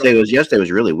cut out. Yesterday was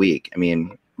really weak. I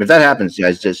mean, if that happens,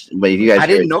 guys, but if you guys, I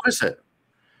didn't notice it.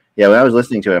 Yeah, when I was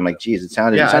listening to it, I'm like, geez, it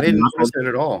sounded. Yeah, I didn't notice it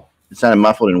at all. It sounded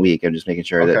muffled and weak. I'm just making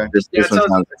sure that this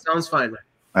one sounds fine.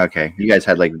 Okay, you guys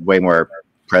had like way more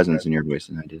presence in your voice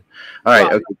than I did. All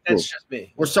right, okay, that's just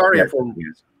me. We're sorry if we're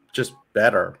just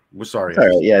better. We're sorry. All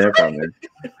right, yeah, no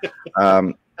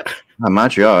problem.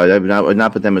 Montreal, I would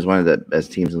not put them as one of the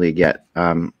best teams in the league yet.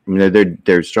 I mean,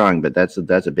 they're strong, but that's a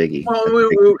biggie. Well,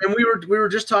 we were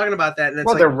just talking about that. And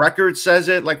it's their record says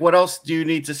it. Like, what else do you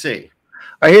need to see?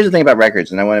 All right, here's the thing about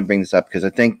records, and I want to bring this up because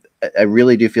I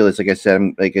really do feel it's like I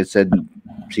said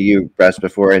to you, Russ,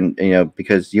 before, and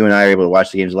because you and I are able to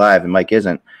watch the games live, and Mike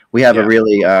isn't, we have a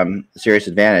really serious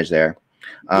advantage there,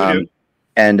 and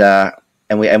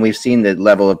we've seen the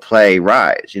level of play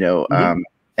rise,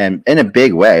 and in a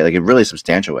big way, like a really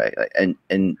substantial way,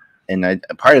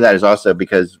 part of that is also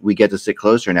because we get to sit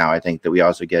closer now. I think that we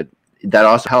also get that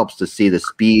also helps to see the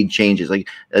speed changes, like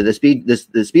the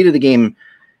speed of the game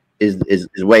is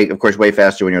way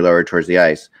faster when you're lower towards the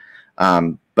ice.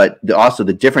 But also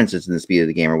the differences in the speed of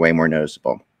the game are way more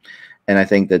noticeable. And I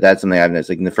think that that's something I've noticed.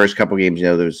 Like in the first couple of games,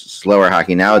 there was slower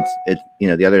hockey. Now it's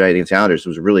the other night against the Islanders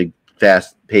was really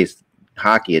fast paced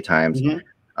hockey at times.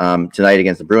 Tonight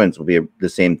against the Bruins will be the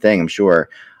same thing, I'm sure.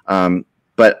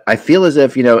 But I feel as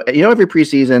if, every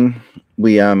preseason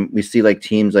we see like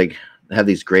teams like have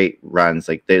these great runs,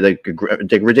 like they like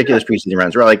ridiculous preseason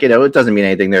runs. We're like, it doesn't mean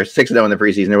anything. They're 6-0 in the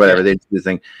preseason or whatever. They do this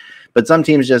thing. But some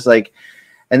teams just like,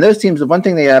 and those teams, the one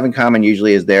thing they have in common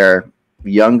usually is they're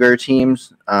younger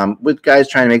teams with guys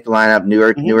trying to make the lineup,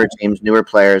 newer teams, newer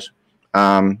players.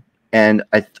 And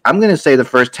I'm going to say the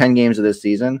first 10 games of this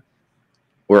season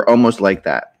were almost like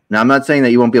that. Now, I'm not saying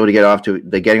that you won't be able to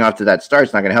getting off to that start.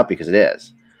 It's not going to help you because it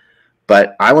is.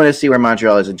 But I want to see where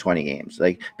Montreal is in 20 games,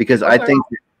 because I think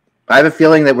I have a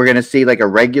feeling that we're going to see like a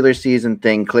regular season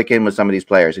thing click in with some of these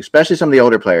players, especially some of the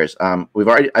older players.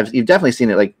 You've definitely seen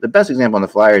it. Like the best example on the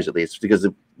Flyers, at least because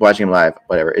of watching him live,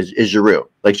 whatever, is Giroux.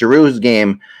 Like Giroux's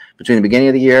game between the beginning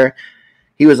of the year,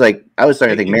 he was like, I was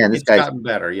starting to think, man, this guy's gotten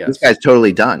better. Yes, this guy's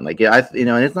totally done. Like, and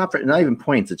it's not even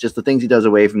points; it's just the things he does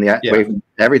away from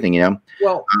everything.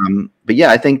 Well, but yeah,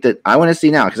 I think that I want to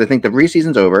see now because I think the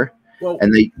preseason's over,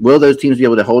 and will those teams be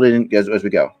able to hold it as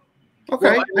we go?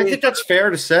 Okay, I think that's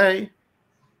fair to say.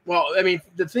 Well, I mean,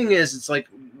 the thing is, it's like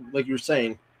you were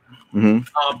saying,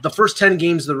 the first 10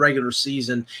 games of the regular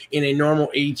season in a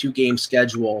normal 82-game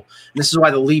schedule, and this is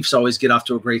why the Leafs always get off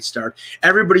to a great start.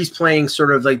 Everybody's playing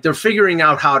sort of like they're figuring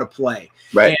out how to play.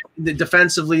 Right. And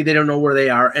defensively, they don't know where they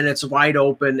are, and it's wide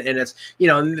open, and it's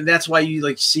and that's why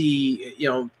you see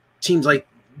teams like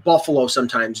Buffalo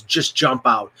sometimes just jump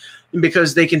out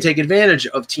because they can take advantage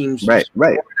of teams. Right.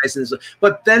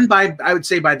 But then I would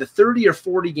say by the 30 or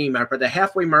 40 game mark, by the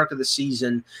halfway mark of the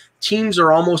season, teams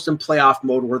are almost in playoff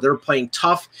mode where they're playing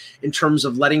tough in terms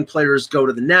of letting players go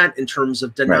to the net, in terms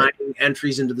of denying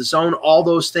entries into the zone, all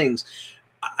those things.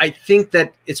 I think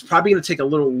that it's probably going to take a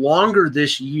little longer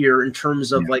this year in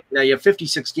terms of now you have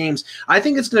 56 games. I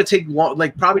think it's going to take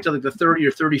probably to the 30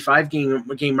 or 35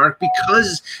 game mark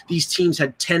because these teams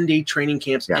had 10-day training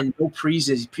camps and no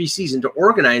preseason to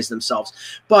organize themselves.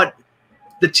 But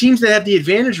the teams that have the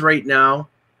advantage right now,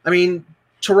 I mean,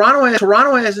 Toronto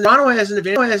has an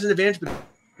advantage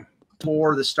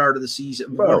before the start of the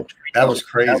season. Bro, that was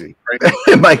crazy.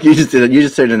 Mike, you just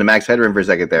turned into Max Headroom for a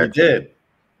second there. You did.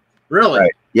 Really?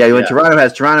 Right. Yeah, when Toronto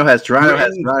has. You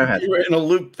were in a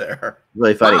loop there.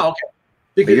 Really funny. Oh,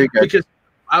 okay. Because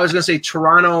I was going to say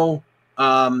Toronto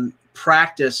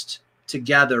practiced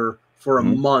together for a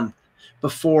month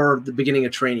before the beginning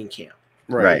of training camp.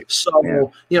 Right.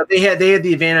 So they had the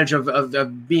advantage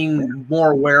of being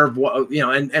more aware of what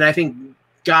and I think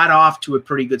got off to a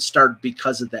pretty good start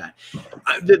because of that.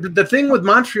 The thing with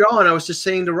Montreal, and I was just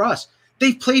saying to Russ,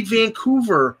 they've played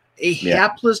Vancouver, a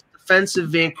hapless defensive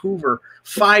Vancouver,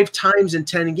 5 times in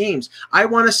 10 games. I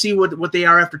want to see what they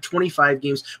are after 25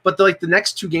 games. But the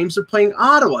next 2 games they're playing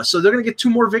Ottawa, so they're going to get 2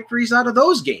 more victories out of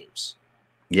those games.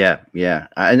 Yeah,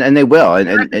 and they will. And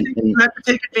you have to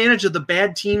take advantage of the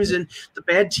bad teams and the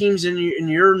bad teams in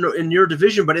your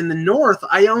division. But in the North,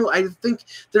 I think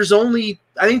there's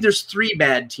 3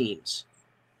 bad teams,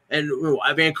 and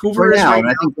Vancouver now. I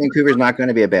think Vancouver's not going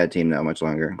to be a bad team that much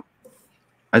longer.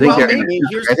 I think they'll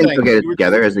get it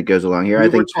together as it goes along here.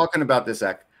 We're talking about this,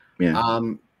 Ek. Yeah.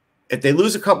 If they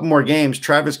lose a couple more games,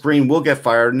 Travis Green will get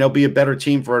fired, and they'll be a better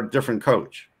team for a different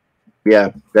coach.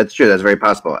 Yeah, that's true. That's very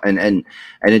possible. And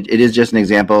it is just an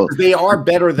example. They are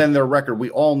better than their record. We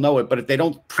all know it. But if they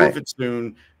don't prove it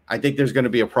soon, I think there's going to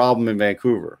be a problem in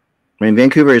Vancouver. I mean,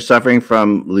 Vancouver is suffering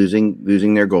from losing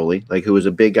their goalie, who was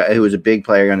a big guy, who was a big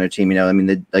player on their team.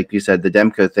 Like you said, the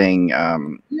Demko thing.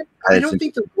 I don't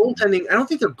think their goaltending.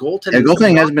 And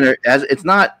goaltending has been it's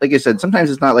not, like I said.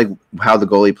 Sometimes it's not like how the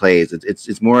goalie plays.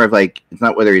 It's more of like, it's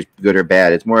not whether he's good or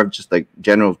bad. It's more of just like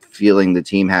general feeling the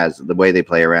team has, the way they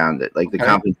play around it, like the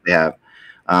confidence they have.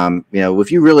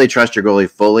 If you really trust your goalie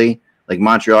fully, like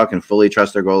Montreal can fully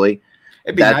trust their goalie.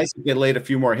 It'd be nice if they laid a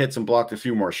few more hits and blocked a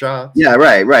few more shots. Yeah,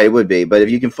 right. It would be. But if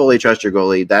you can fully trust your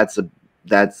goalie,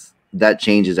 that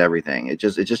changes everything. It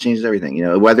just changes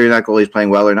everything. Whether or not goalie's playing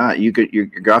well or not, your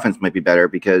offense might be better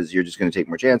because you're just going to take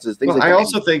more chances. I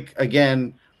also think,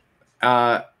 again,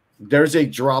 there's a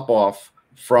drop off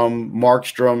from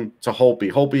Markstrom to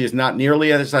Holtby. Holtby is not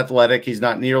nearly as athletic. He's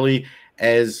not nearly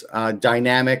as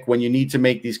dynamic when you need to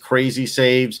make these crazy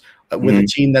saves with a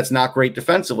team that's not great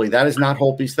defensively. That is not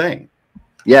Holtby's thing.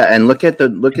 Yeah, and look at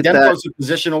that. Demko's a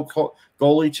positional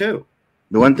goalie too.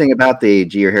 The one thing about the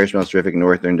G.R. Harris Mills terrific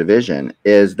Northern Division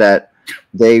is that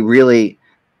they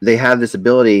have this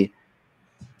ability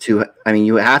to. I mean,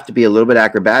 you have to be a little bit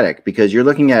acrobatic because you're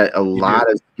looking at a lot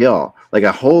of skill, like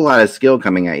a whole lot of skill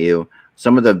coming at you.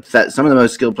 Some of the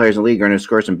most skilled players in the league are going to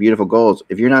score some beautiful goals.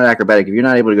 If you're not acrobatic, if you're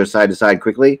not able to go side to side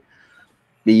quickly,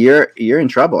 you're in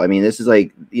trouble. I mean, this is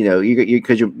like, you're either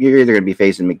going to be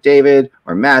facing McDavid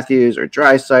or Matthews or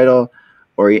Draisaitl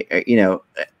or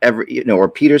or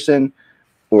Peterson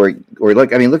or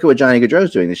look at what Johnny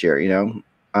Gaudreau's doing this year.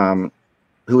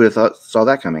 Who would have saw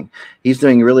that coming? He's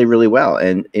doing really, really well,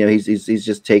 and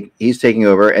he's taking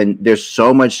over. And there's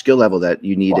so much skill level that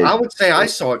you needed. Well, I would say I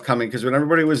saw it coming because when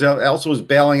everybody else was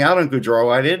bailing out on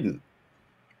Gaudreau, I didn't.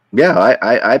 Yeah,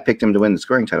 I picked him to win the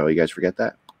scoring title. You guys forget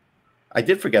that? I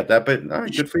did forget that, but all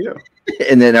right, good for you.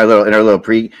 And then our little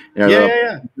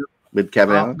with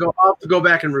Kevin Allen. I'll have to go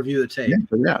back and review the tape.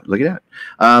 Yeah, look at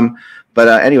that.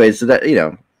 But anyway, so that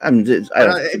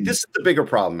this is the bigger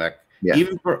problem, Mick. Yeah.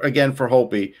 Even for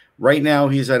Holtby, right now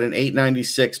he's at an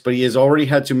 896, but he has already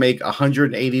had to make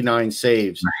 189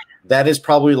 saves. Right. That is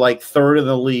probably like third in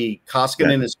the league.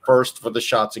 Koskinen is first for the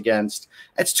shots against.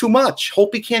 That's too much.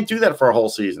 Holtby can't do that for a whole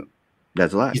season.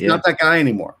 That's a lot. He's not that guy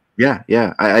anymore.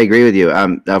 Yeah, I agree with you.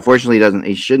 Unfortunately,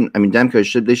 he shouldn't. I mean, Demko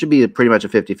should be pretty much a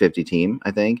 50-50 team,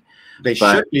 I think. They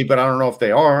should be, but I don't know if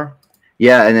they are.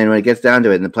 Yeah, and then when it gets down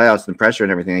to it in the playoffs and the pressure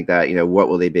and everything like that, what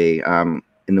will they be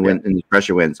in the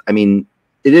pressure wins? I mean,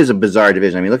 it is a bizarre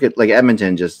division. I mean, look at like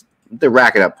Edmonton, just they're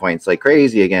racking up points like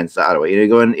crazy against Ottawa.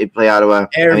 Go and play Ottawa.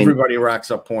 Everybody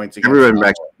racks up points. Everyone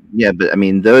racks. Yeah, but I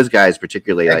mean, those guys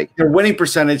particularly, like their winning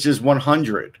percentage is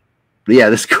 100. Yeah,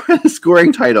 the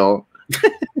scoring title.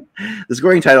 The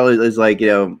scoring title is like,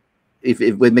 if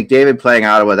with McDavid playing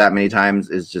Ottawa that many times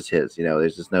is just his,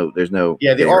 there's no.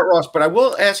 Yeah, the Art Ross, but I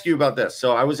will ask you about this.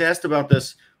 So I was asked about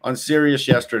this on Sirius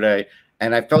yesterday,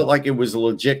 and I felt like it was a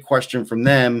legit question from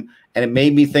them, and it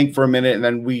made me think for a minute, and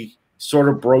then we sort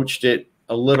of broached it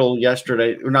a little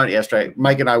yesterday, or not yesterday.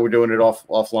 Mike and I were doing it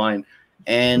offline,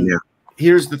 and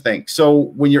here's the thing. So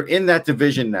when you're in that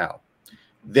division now,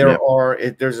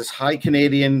 there's this high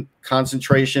Canadian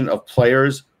concentration of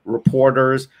players,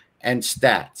 reporters, and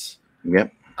stats.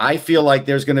 Yep. I feel like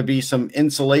there's going to be some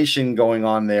insulation going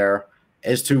on there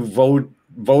as to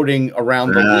voting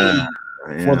around the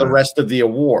league for the rest of the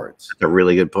awards. That's a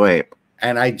really good point.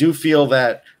 And I do feel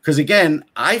that because, again,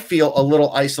 I feel a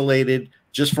little isolated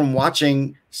just from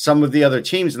watching some of the other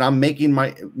teams, and I'm making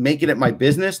it my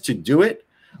business to do it.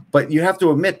 But you have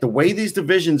to admit, the way these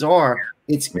divisions are,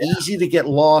 it's easy to get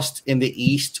lost in the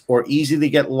East or easy to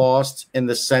get lost in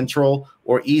the Central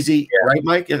or right,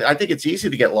 Mike? I think it's easy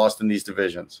to get lost in these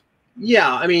divisions.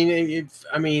 Yeah, I mean,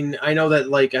 I know that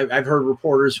like I've heard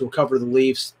reporters who cover the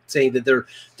Leafs saying that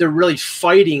they're really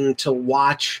fighting to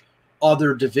watch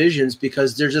other divisions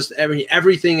because they're just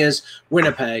everything is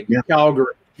Winnipeg,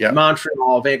 Calgary,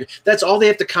 Montreal, Vancouver. That's all they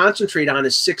have to concentrate on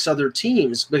is 6 other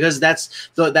teams because that's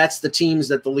the teams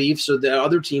that the Leafs or the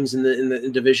other teams in the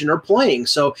division are playing.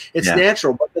 So it's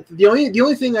natural. But the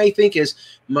only thing I think is,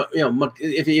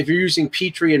 if you're using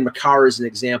Petrie and Makar as an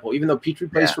example, even though Petrie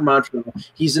plays for Montreal,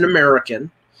 he's an American.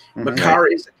 Makar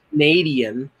is a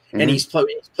Canadian. And he's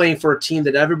playing for a team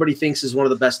that everybody thinks is one of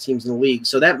the best teams in the league.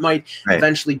 So that might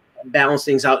eventually balance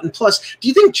things out. And plus, do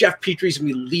you think Jeff Petrie's going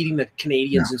to be leading the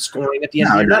Canadians in scoring at the end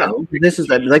of the year? No. This is,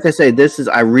 like I say, this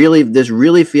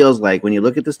really feels like, when you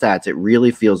look at the stats, it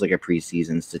really feels like a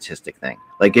preseason statistic thing.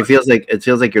 Like it feels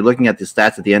like you're looking at the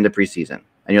stats at the end of preseason.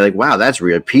 And you're like, wow, that's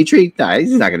real. Petrie? Nah,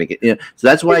 he's not going to get, So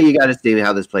that's why you got to see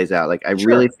how this plays out. Like I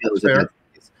really feel as if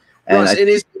that's the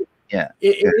case.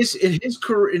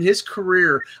 In his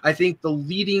career, I think the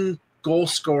leading goal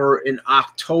scorer in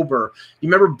October. You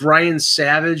remember Brian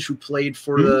Savage, who played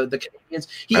for the Canadians?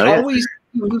 He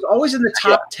was always in the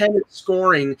top 10 in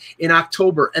scoring in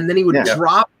October, and then he would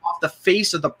drop off the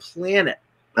face of the planet.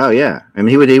 Oh yeah, I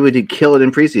mean he would kill it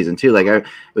in preseason too. Like it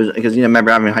was because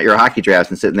remember having your hockey drafts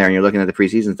and sitting there and you're looking at the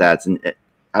preseason stats and.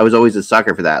 I was always a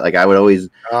sucker for that. Like I would always.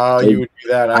 Oh, you would do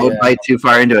that. I would bite too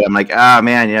far into it. I'm like,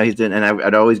 man, he's doing, and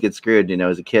I'd always get screwed.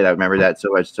 As a kid, I remember that so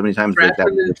many times.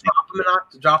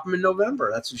 Drop him in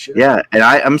November. That's what shit. Yeah, and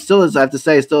I'm still, I have to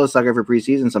say, still a sucker for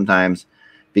preseason sometimes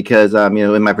because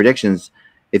in my predictions,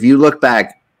 if you look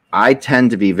back, I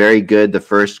tend to be very good the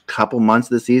first couple months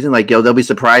of the season. Like there'll be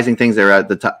surprising things that are at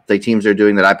the top, the teams are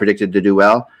doing that I predicted to do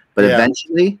well, but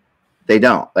eventually. They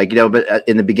don't. Like, but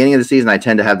in the beginning of the season, I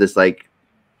tend to have this like,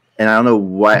 and I don't know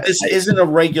why. This isn't a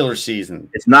regular season.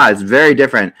 It's not. It's very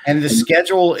different. And the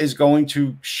schedule is going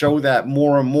to show that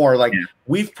more and more. Like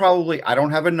we've probably, I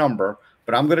don't have a number,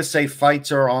 but I'm going to say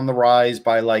fights are on the rise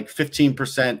by like 15%,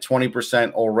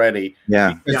 20% already.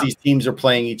 Yeah. Because these teams are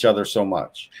playing each other so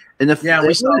much. And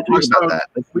we saw about that.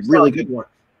 That's really good one.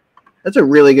 That's a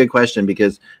really good question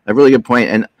because a really good point.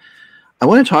 And I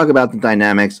want to talk about the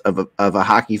dynamics of a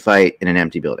hockey fight in an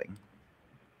empty building.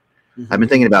 I've been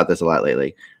thinking about this a lot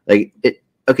lately. Like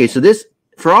okay, so this,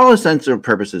 for all intents and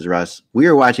purposes, Russ, we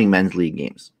are watching men's league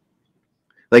games.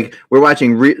 Like we're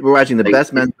watching the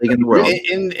best men's league in the world.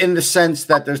 In the sense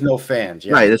that there's no fans,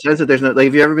 right? The sense that there's no, like,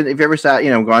 if you ever sat,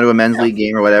 gone to a men's league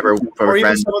game or whatever, or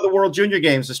even some of the World Junior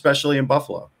games, especially in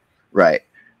Buffalo. Right.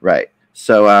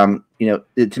 So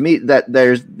to me that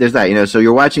there's that, so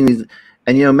you're watching these,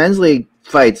 and men's league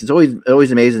fights. It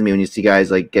always amazes me when you see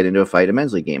guys like get into a fight, a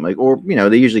men's league game, like, or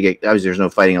they usually get, obviously there's no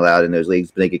fighting allowed in those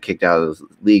leagues, but they get kicked out of the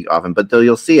league often. But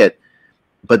you'll see it.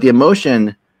 But the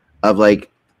emotion of like,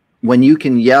 when you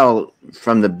can yell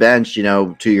from the bench,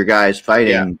 to your guys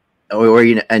fighting, or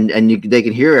they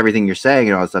can hear everything you're saying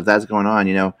and all that stuff that's going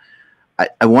on.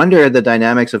 I wonder the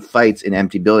dynamics of fights in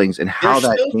empty buildings and how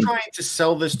they're that. Still trying to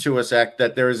sell this to us,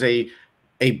 that there is a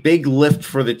big lift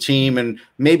for the team, and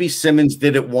maybe Simmons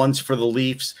did it once for the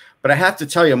Leafs. But I have to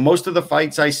tell you, most of the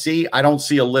fights I see, I don't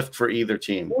see a lift for either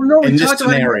team. Well, no, in this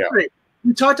scenario,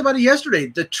 we talked about it yesterday.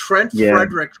 The Trent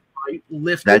Frederick fight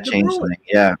lifted that changed something.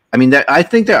 Yeah, I mean, I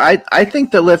think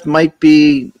the lift might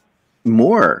be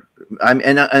more. You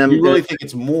really think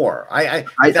it's more? I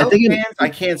think fans, I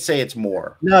can't say it's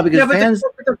more. No, because fans.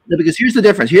 Because here's the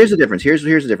difference. Here's the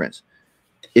difference.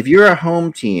 If you're a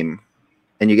home team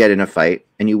and you get in a fight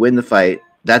and you win the fight,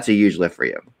 that's a huge lift for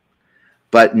you.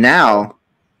 But now,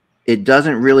 it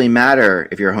doesn't really matter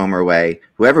if you're home or away.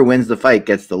 Whoever wins the fight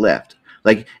gets the lift.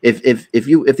 Like if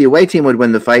the away team would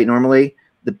win the fight normally,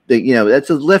 that's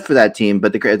a lift for that team.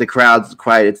 But the crowd's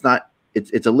quiet. It's not.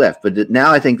 It's a lift. But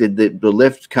now I think that the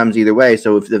lift comes either way.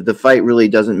 So if the fight really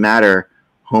doesn't matter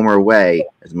home or away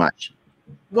as much.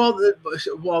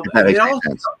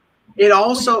 It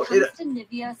also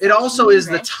is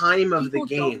the time of the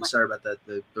game. Sorry about that.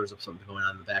 There's something going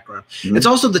on in the background. Mm-hmm. It's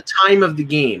also the time of the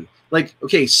game. Like,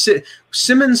 okay,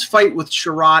 Simmons' fight with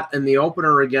Sherratt in the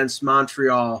opener against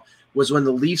Montreal was when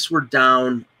the Leafs were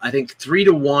down, I think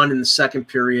 3-1 in the second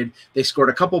period. They scored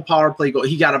a couple power play goals.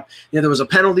 He got there was a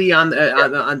penalty on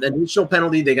an additional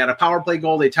penalty. They got a power play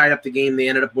goal. They tied up the game. They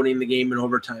ended up winning the game in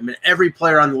overtime. And every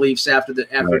player on the Leafs after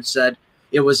it said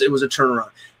it was a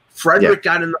turnaround. Frederick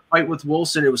got in the fight with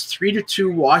Wilson. It was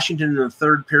 3-2 Washington in the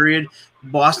third period.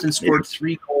 Boston scored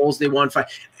 3 goals. They won 5.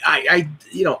 I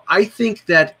think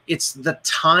that it's the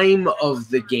time of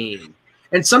the game.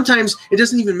 And sometimes it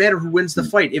doesn't even matter who wins the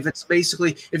fight. If it's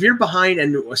basically, if you're behind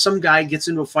and some guy gets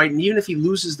into a fight, and even if he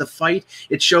loses the fight,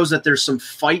 it shows that there's some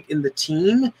fight in the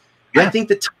team. Yeah. I think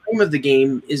the time of the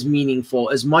game is meaningful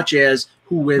as much as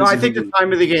who wins. No, I think the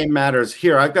time of the game matters.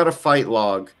 Here, I've got a fight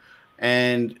log,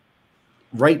 and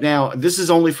right now, this is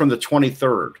only from the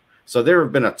 23rd. So there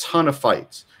have been a ton of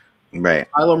fights. Right.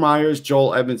 Tyler Myers,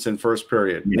 Joel Edmondson, first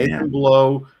period. Yeah. Nathan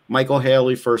Blow, Michael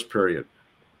Haley, first period.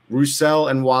 Roussel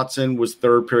and Watson was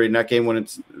third period in that game when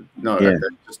it's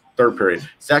just third period.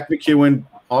 Zach McEwen,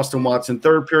 Austin Watson,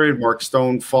 third period. Mark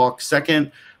Stone, Falk,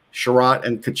 second. Sherratt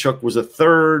and Kachuk was a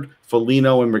third.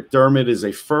 Foligno and McDermott is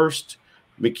a first.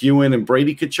 McEwen and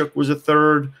Brady Kachuk was a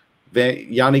third.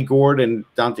 Yanni Gord and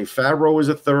Dante Fabro was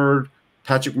a third.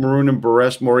 Patrick Maroon and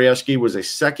Boris Morieski was a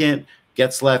second.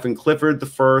 Getzlaff and Clifford the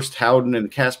first. Howden and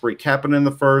Kasperi Kapanen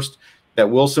the first. That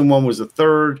Wilson one was the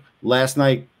third. Last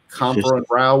night, Comper and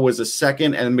Rao was a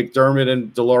second, and McDermott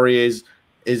and Delorier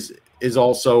is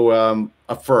also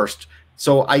a first.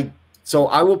 So I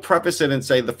will preface it and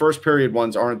say the first period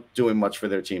ones aren't doing much for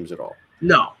their teams at all.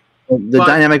 No, the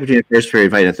dynamic between a first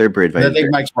period fight and a third period fight. I think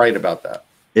Mike's right about that.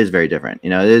 Is very different.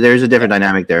 There's a different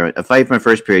dynamic there. A fight from a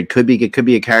first period could be a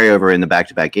carryover in the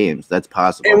back-to-back games. That's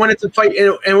possible. And when it's a fight,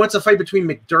 and when it's a fight between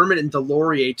McDermott and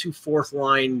Delorier, 2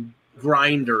 fourth-line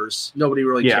grinders, nobody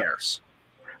really cares.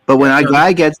 But when a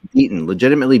guy gets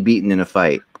legitimately beaten in a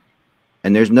fight,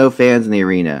 and there's no fans in the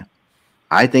arena,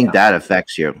 I think that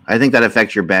affects you. I think that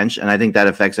affects your bench, and I think that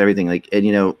affects everything.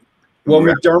 Well,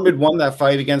 McDermott won that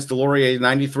fight against Delorier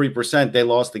 93%. They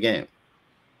lost the game.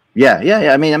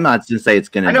 Yeah. I mean, I'm not to say it's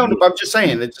going to. I know, but I'm just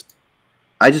saying.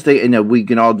 I just think we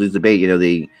can all debate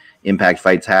the impact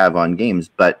fights have on games,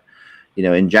 but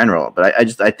in general. But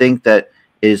I think that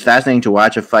it is fascinating to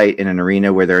watch a fight in an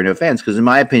arena where there are no fans. Because in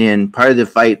my opinion, part of the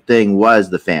fight thing was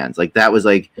the fans. That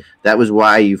was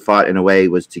why you fought in a way,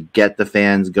 was to get the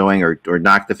fans going or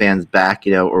knock the fans back,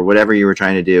 or whatever you were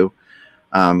trying to do.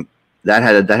 That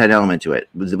had an element to it.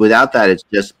 Without that, it's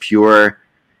just pure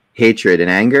hatred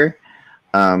and anger.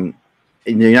 And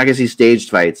you're not going to see staged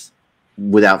fights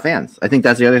without fans. I think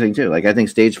that's the other thing too. I think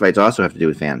stage fights also have to do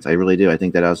with fans. I really do. I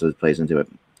think that also plays into it.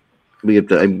 We have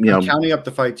to, I'm counting up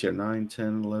the fights here: 9,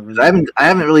 10, 11. I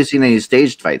haven't really seen any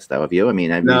staged fights though. Have you?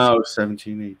 No,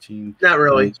 17, 18. Not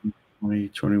really. 20,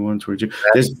 21, 22.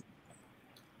 There's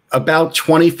about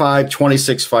 25,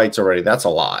 26 fights already. That's a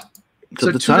lot. So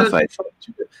a ton of fights.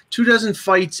 24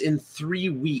 fights in 3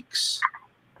 weeks.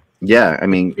 Yeah,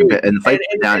 and the fights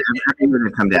down. Every year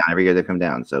they come down. Every year they come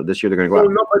down. So this year they're going to go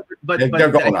up. No, but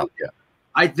they're going up. Yeah.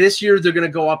 This year they're going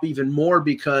to go up even more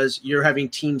because you're having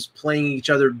teams playing each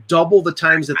other double the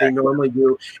times that they normally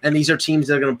do, and these are teams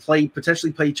that are going to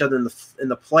potentially play each other in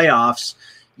the playoffs.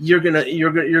 You're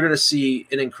gonna see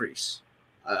an increase,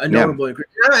 a notable increase.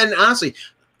 And honestly,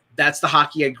 that's the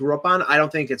hockey I grew up on. I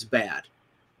don't think it's bad.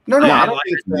 No, I don't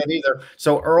think it's bad either.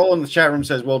 So Earl in the chat room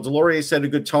says, "Well, Delorier set a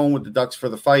good tone with the Ducks for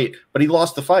the fight, but he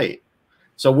lost the fight."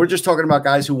 So we're just talking about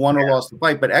guys who won or lost the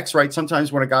fight. But X, right,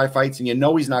 sometimes when a guy fights and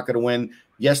he's not going to win,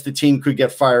 yes, the team could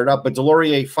get fired up, but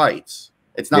Delorier fights.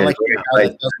 It's not like a guy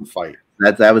that doesn't fight.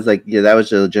 That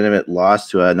was a legitimate loss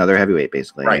to another heavyweight,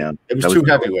 basically. Right. It was two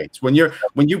heavyweights. When you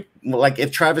like,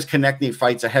 if Travis Konechny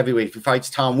fights a heavyweight, if he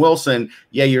fights Tom Wilson,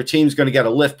 your team's going to get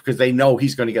a lift because they know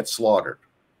he's going to get slaughtered.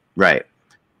 Right.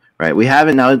 We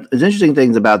haven't. Now, the interesting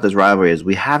things about this rivalry is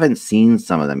we haven't seen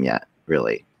some of them yet,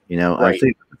 really. Right.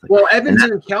 Well,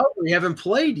 Edmonton and Calgary haven't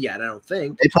played yet, I don't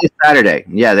think. They play Saturday.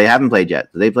 Yeah, they haven't played yet.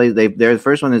 Their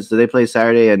first one is, do they play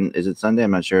Saturday and is it Sunday? I'm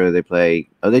not sure. They play.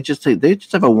 Oh, they just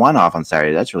have a one-off on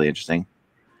Saturday. That's really interesting.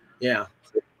 Yeah.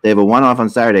 They have a one-off on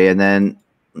Saturday, and then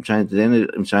I'm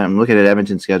looking at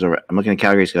Edmonton's schedule. I'm looking at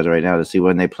Calgary's schedule right now to see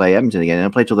when they play Edmonton again. And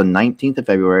they'll play till the 19th of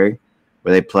February,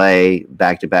 where they play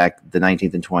back-to-back the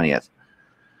 19th and 20th.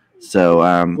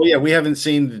 So, we haven't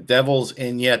seen the Devils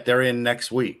in yet. They're in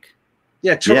next week.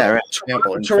 Yeah, Toronto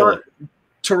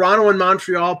and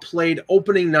Montreal played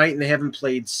opening night, and they haven't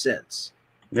played since.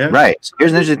 Yeah. Right.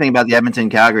 Here's an interesting thing about the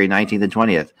Edmonton-Calgary 19th and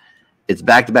 20th. It's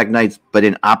back-to-back nights, but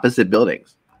in opposite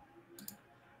buildings.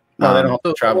 No, they don't have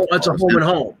to travel. It's a home and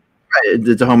home. Right.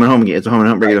 It's a home and home game. It's a home and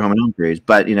home, regular home and home series.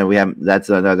 But we have that's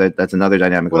another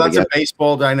dynamic. Well, that's a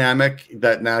baseball dynamic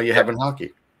that now you have in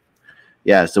hockey.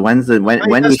 Yeah. So when we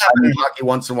happen in hockey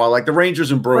once in a while, like the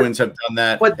Rangers and Bruins have done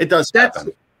that. But it does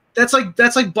happen. That's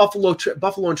like Buffalo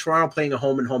and Toronto playing a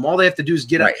home and home. All they have to do is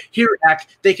get here.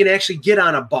 They can actually get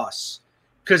on a bus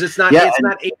because it's not 8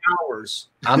 hours.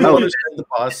 I'm not understanding the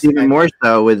bus. Even more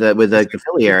so with the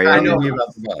Philly area. I know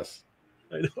about the bus.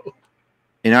 I know.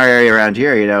 In our area around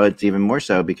here, it's even more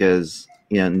so because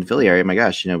in the Philly area, my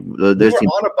gosh, there's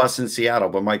on a bus in Seattle,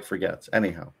 but Mike forgets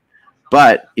anyhow.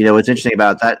 But what's interesting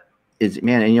about that is,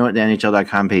 man, and what, the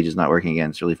NHL.com page is not working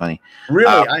again. It's really funny.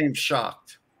 Really, I am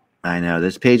shocked. I know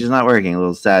this page is not working. A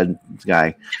little sad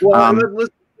guy. Well, I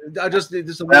was trying to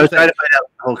find out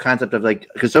the whole concept of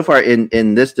because so far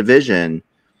in this division,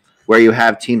 where you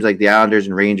have teams like the Islanders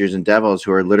and Rangers and Devils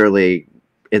who are literally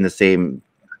in the same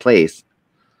place.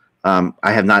 We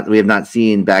have not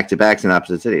seen back-to-backs in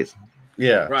opposite cities.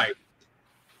 Yeah, right.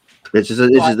 It's just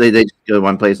they just go to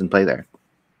one place and play there.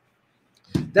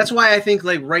 That's why I think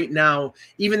right now,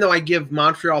 even though I give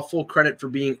Montreal full credit for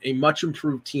being a much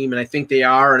improved team, and I think they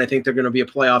are, and I think they're going to be a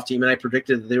playoff team, and I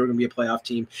predicted that they were going to be a playoff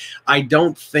team. I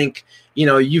don't think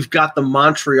you've got the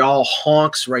Montreal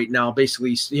Honks right now,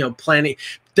 basically planning.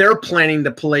 They're planning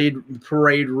the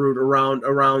parade route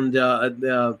around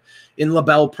in La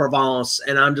Belle Province,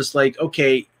 and I'm just like,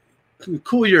 okay,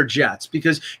 cool your jets,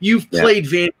 because you've played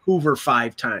Vancouver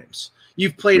 5 times,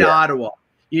 you've played Ottawa.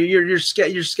 Your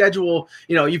schedule,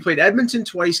 you played Edmonton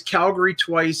twice, Calgary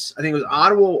twice, I think it was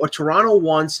Ottawa or Toronto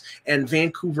once, and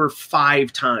Vancouver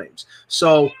 5 times.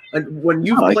 So when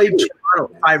you've played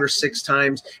Toronto 5 or 6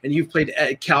 times, and you've played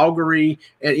Calgary,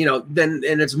 and then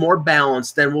it's more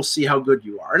balanced, then we'll see how good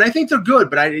you are. And I think they're good,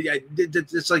 but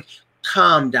it's like,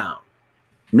 calm down.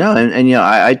 No, and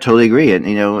I totally agree,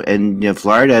 and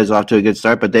Florida is off to a good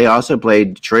start, but they also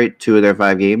played Detroit 2 of their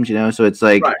 5 games, so it's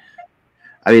like. Right.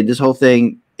 I mean, this whole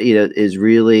thing, is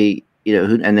really,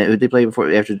 who they played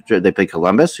before? After they played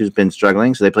Columbus, who's been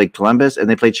struggling. So they played Columbus and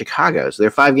they played Chicago. So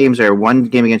their 5 games are 1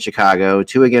 game against Chicago,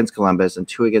 2 against Columbus, and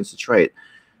 2 against Detroit.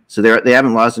 So they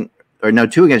haven't lost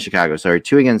 2 against Chicago. Sorry,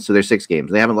 2 against. So they're 6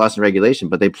 games. They haven't lost in regulation,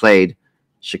 but they played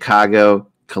Chicago,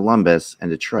 Columbus,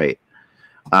 and Detroit.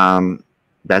 So their 5 games are 1 game against Chicago, 2 against Columbus, and 2 against Detroit. So they haven't lost in regulation, but they played Chicago, Columbus, and Detroit.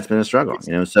 that's been a struggle.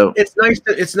 So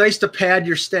it's nice to pad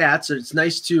your stats. It's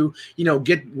nice to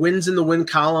get wins in the win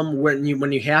column when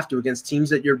you have to against teams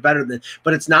that you're better than.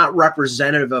 But it's not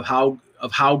representative of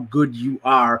how good you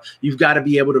are. You've got to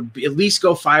be able to at least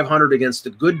go 500 against the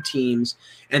good teams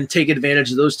and take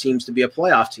advantage of those teams to be a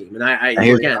playoff team. And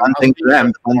one thing for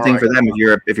them,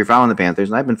 if you're following the Panthers,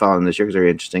 and I've been following this year because they're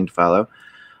interesting to follow.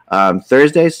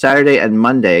 Thursday, Saturday, and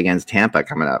Monday against Tampa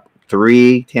coming up.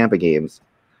 3 Tampa games.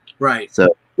 Right.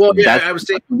 So I was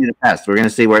saying the test. We're gonna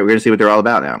see what they're all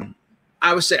about now.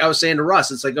 I was saying to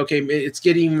Russ, it's like, okay, it's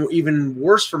getting even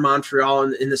worse for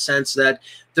Montreal in the sense that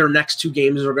their next 2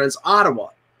 games are against Ottawa.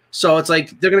 So it's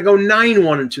like they're going to go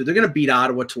 9-1-2. They're going to beat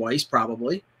Ottawa twice,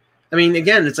 probably. I mean,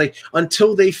 again, it's like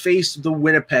until they face the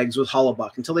Winnipegs with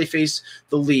Hellebuyck, until they face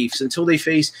the Leafs, until they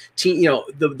face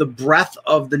the breadth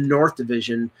of the North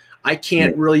Division, I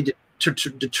can't really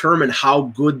determine how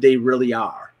good they really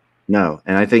are. No,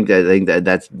 and I think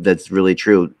that's really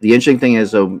true. The interesting thing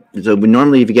is, so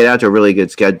normally if you get out to a really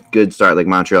good start like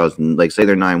Montreal's, like say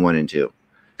they're 9-1-2,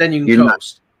 then you can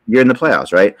coast. You're in the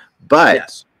playoffs, right?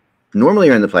 But normally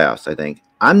you're in the playoffs. I think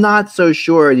I'm not so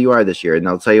sure you are this year, and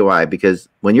I'll tell you why. Because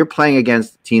when you're playing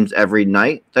against teams every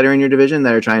night that are in your division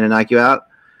that are trying to knock you out,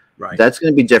 right, that's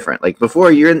going to be different. Like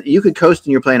before, you could coast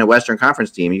and you're playing a Western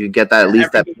Conference team. You could get that at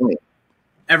least that point.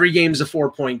 Every game's a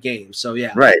 4-point game, so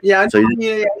yeah, right, yeah. So I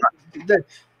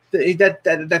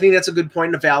think that's a good point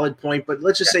and a valid point. But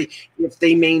let's just say if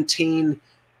they maintain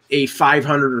a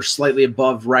 500 or slightly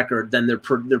above record, then they're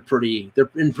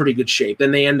in pretty good shape.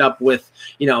 Then they end up with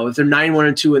if they're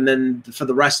 9-1-2, and then for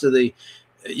the rest of the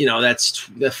that's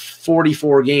the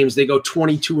 44 games, they go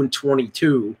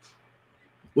 22-22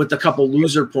 with a couple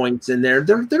loser points in there.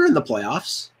 They're in the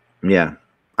playoffs. Yeah.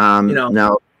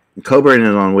 Now. Coburn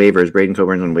is on waivers. Braden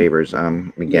Coburn's on waivers.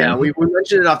 Again. Yeah, we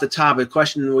mentioned it off the top. A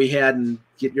question we had, and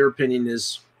get your opinion,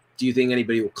 is do you think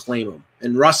anybody will claim him?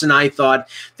 And Russ and I thought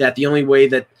that the only way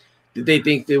that they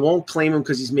think they won't claim him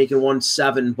because he's making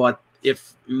 1.7. But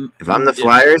if I'm the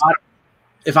Flyers,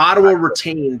 if Ottawa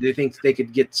retained, they think they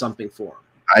could get something for him.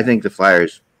 I think the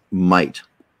Flyers might.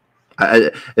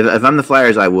 If I'm the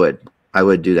Flyers, I would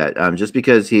do that. Just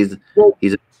because he's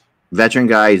a veteran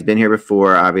guy. He's been here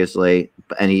before, obviously.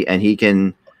 And he's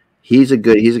a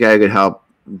guy who could help.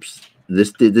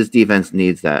 This defense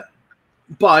needs that.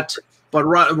 But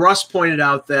Russ pointed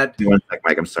out that. One sec,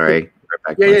 Mike. I'm sorry.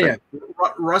 Right back. Yeah.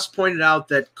 Russ pointed out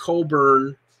that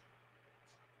Coburn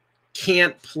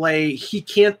can't play. He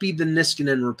can't be the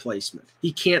Niskanen replacement.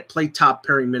 He can't play top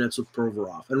pairing minutes with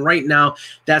Provorov. And right now,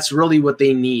 that's really what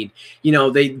they need.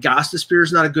 Gostisbehere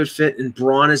is not a good fit, and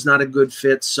Braun is not a good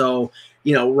fit. So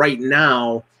right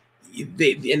now,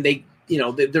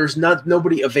 there's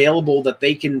nobody available that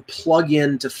they can plug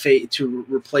in to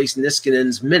replace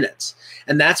Niskanen's minutes,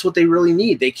 and that's what they really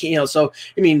need. They can't. So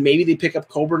I mean, maybe they pick up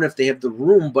Coburn if they have the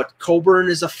room, but Coburn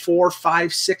is a 4,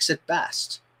 5, 6 at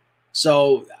best.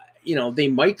 So they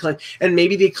might claim, and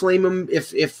maybe they claim him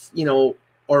if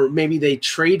or maybe they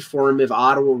trade for him if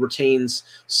Ottawa retains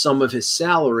some of his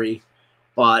salary.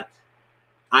 But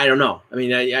I don't know. I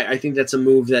mean, I think that's a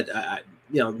move that.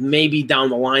 Maybe down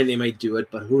the line they might do it,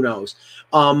 but who knows?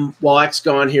 While X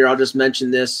go on here, I'll just mention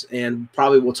this, and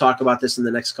probably we'll talk about this in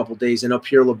the next couple of days. I know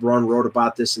Pierre LeBrun wrote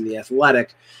about this in The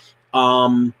Athletic.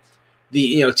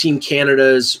 Team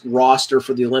Canada's roster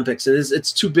for the Olympics, and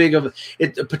it's too big of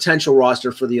a potential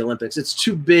roster for the Olympics. It's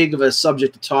too big of a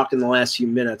subject to talk in the last few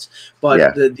minutes.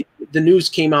 But the news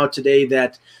came out today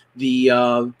that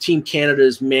the Team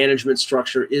Canada's management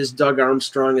structure is Doug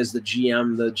Armstrong as the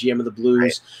GM of the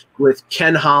Blues, with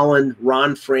Ken Holland,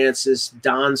 Ron Francis,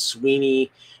 Don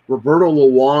Sweeney, Roberto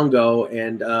Luongo,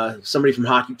 and somebody from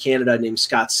Hockey Canada named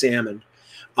Scott Salmon.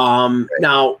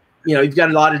 Now, you've got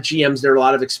a lot of GMs there, a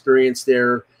lot of experience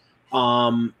there.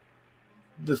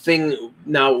 The thing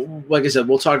now, like I said,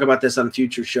 we'll talk about this on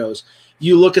future shows.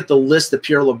 You look at the list that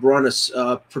Pierre LeBrun has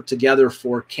put together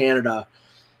for Canada,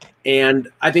 and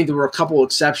I think there were a couple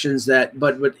exceptions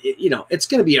but it's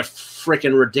going to be a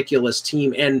freaking ridiculous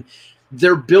team. And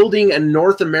they're building a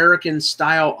North American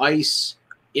style ice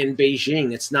in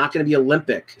Beijing. It's not going to be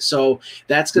Olympic. So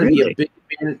that's going to be a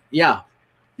big, yeah.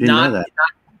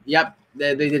 Yep.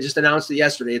 They just announced it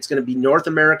yesterday. It's going to be North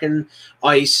American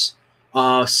ice,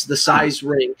 the size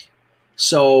rink.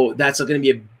 So that's going to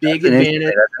be a big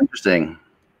advantage. That's interesting.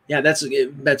 Yeah, that's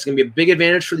going to be a big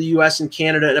advantage for the U.S. and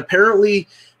Canada. And apparently,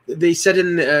 they said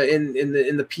in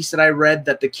the piece that I read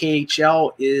that the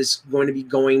KHL is going to be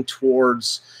going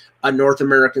towards a North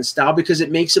American style because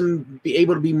it makes them be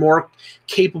able to be more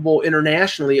capable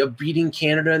internationally of beating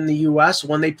Canada and the U.S.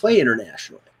 when they play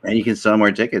internationally. And you can sell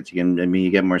more tickets. You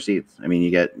get more seats. I mean,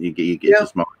 you get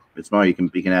it's small. You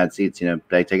can add seats.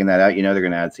 By taking that out, they're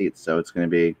going to add seats. So it's going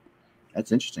to be,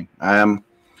 that's interesting. I don't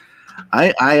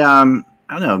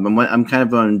know. I'm kind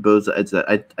of on both.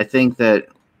 I think that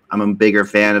I'm a bigger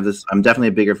fan of this. I'm definitely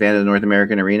a bigger fan of the North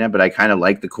American arena, but I kind of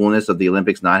like the coolness of the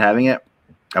Olympics not having it.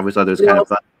 I always thought it was kind of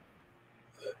fun.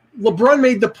 LeBron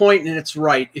made the point, and it's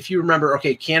right. If you remember,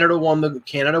 okay, Canada won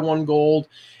gold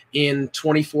in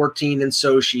 2014 in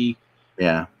Sochi.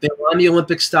 Yeah. They were on the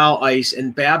Olympic style ice,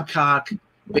 and Babcock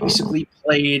basically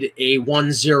played a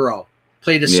 1-0.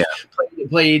 Played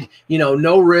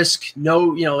no risk,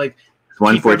 like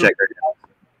 1-4 checker.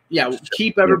 Yeah,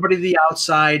 keep everybody to the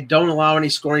outside. Don't allow any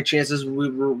scoring chances. We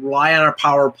rely on our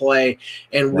power play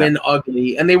and win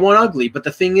ugly. And they won ugly. But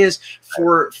the thing is,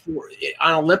 for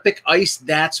on Olympic ice,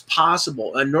 that's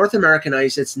possible. On North American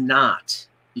ice, it's not.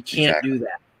 You can't do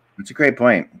that. It's a great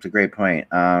point.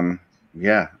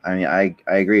 Yeah, I mean, I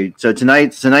agree. So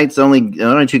tonight's only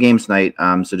 2 games tonight.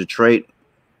 So Detroit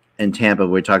and Tampa,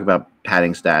 we talk about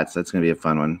padding stats. That's going to be a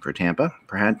fun one for Tampa,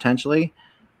 potentially.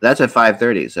 That's at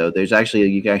 5:30. So there's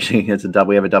actually we have a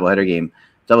doubleheader game,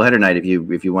 doubleheader night if you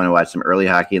want to watch some early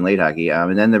hockey and late hockey.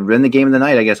 And then the game of the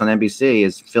night, I guess, on NBC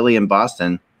is Philly and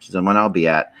Boston, which is the one I'll be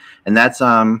at. And that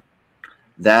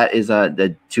is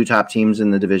the 2 top teams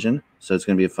in the division. So it's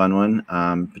going to be a fun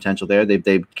one. Potential there.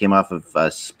 They came off of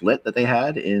a split that they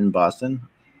had in Boston.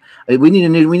 We need a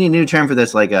new term for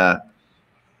this. We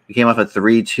came off a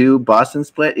 3-2 Boston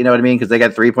split. You know what I mean? Because they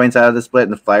got 3 points out of the split,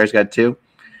 and the Flyers got 2.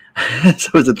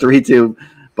 So it's a 3-2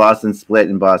 Boston split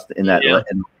in Boston in that.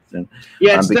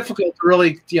 Yeah, it's difficult to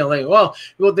really, they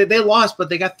lost, but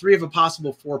they got 3 of a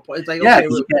possible 4 points. It's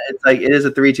like it is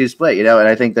a 3-2 split, and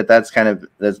I think that's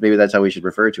how we should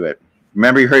refer to it.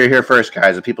 Remember, you heard it here first,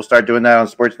 guys. If people start doing that on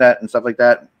Sportsnet and stuff like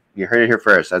that, you heard it here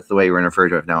first. That's the way we're going to refer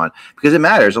to it from now on, because it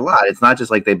matters a lot. It's not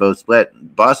just like they both split.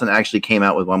 Boston actually came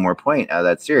out with 1 more point out of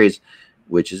that series,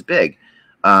 which is big.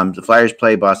 The Flyers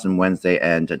play Boston Wednesday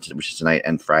which is tonight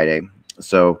and Friday.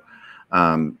 So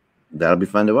that'll be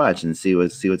fun to watch and see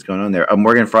what's going on there.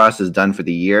 Morgan Frost is done for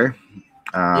the year.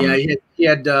 He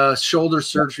had shoulder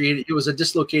surgery. It was a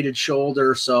dislocated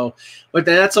shoulder. So, but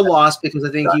that's a loss because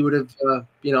I think he would have,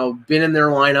 been in their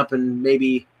lineup and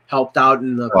maybe helped out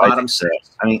in the bottom 6.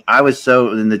 I mean, I was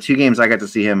in the 2 games I got to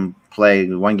see him play.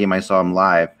 The 1 game I saw him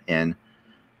live in.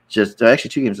 Actually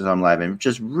 2 games I saw him live and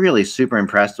just really super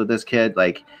impressed with this kid.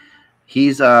 Like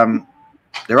he's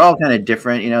they're all kind of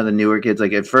different, the newer kids.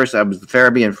 Like at first I was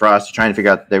Farabee and Frost trying to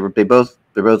figure out they're both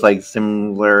like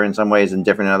similar in some ways and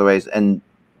different in other ways. And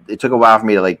it took a while for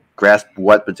me to like grasp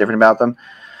what was different about them.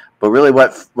 But really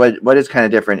what is kind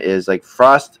of different is like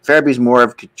Farabee's more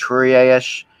of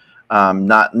Couturier-ish.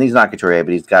 He's not Couturier,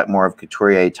 but he's got more of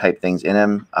Couturier type things in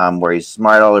him, where he's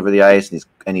smart all over the ice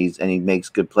and he makes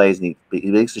good plays and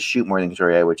he makes to shoot more than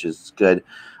Couturier, which is good.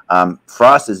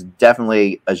 Frost is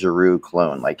definitely a Giroux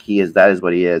clone. Like that is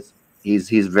what he is.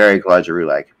 He's very Claude Giroux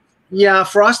like. Yeah,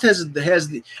 Frost I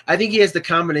think he has the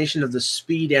combination of the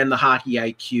speed and the hockey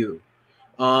IQ.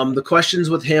 The questions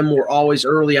with him were always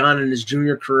early on in his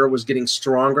junior career was getting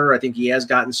stronger. I think he has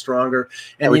gotten stronger,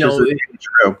 and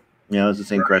true. It's the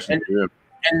same question.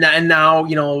 And now,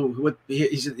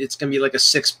 it's going to be like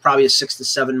probably a 6 to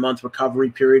 7 month recovery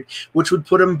period, which would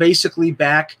put him basically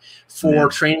back for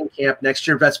training camp next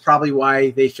year. That's probably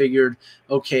why they figured,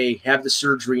 okay, have the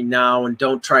surgery now and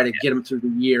don't try to get him through the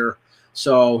year.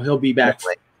 So he'll be back.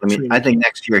 I mean, I think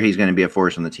next year he's going to be a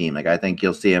force on the team. Like I think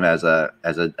you'll see him as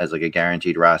like a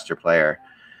guaranteed roster player,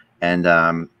 and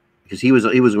because he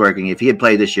was working. If he had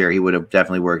played this year, he would have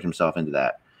definitely worked himself into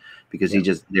that. Because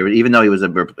even though he was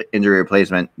an injury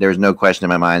replacement, there's no question in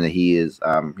my mind that he is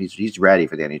he's ready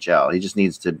for the NHL. He just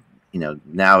needs to,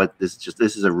 now this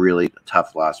is a really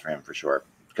tough loss for him for sure.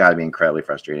 It's got to be incredibly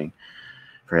frustrating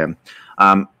for him.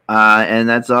 And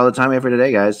that's all the time we have for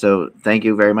today, guys. So thank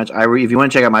you very much. If you want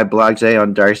to check out my blog today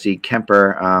on Darcy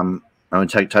Kemper, I'm going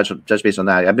to touch base on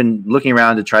that. I've been looking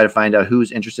around to try to find out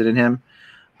who's interested in him.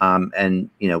 And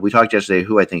we talked yesterday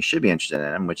who I think should be interested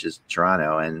in him, which is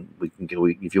Toronto. And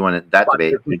if you wanted that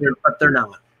debate, but they're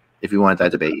not. If you wanted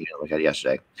that debate, you can look at it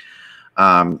yesterday.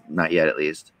 Not yet, at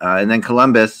least. And then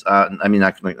Columbus,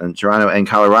 Toronto and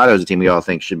Colorado is a team we all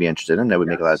think should be interested in. That would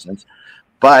make a lot of sense.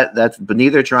 But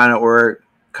neither Toronto or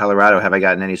Colorado have I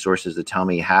gotten any sources to tell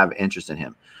me have interest in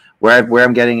him. Where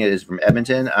I'm getting it is from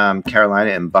Edmonton,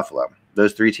 Carolina, and Buffalo.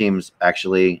 Those 3 teams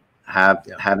actually have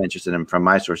interest in him from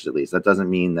my sources at least. That doesn't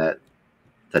mean that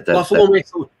Buffalo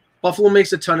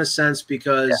makes a ton of sense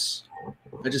because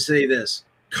I just say this: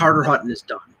 Carter Hutton is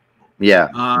done.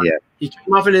 Yeah, He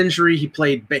came off an injury. He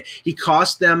played. He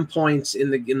cost them points in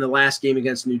the last game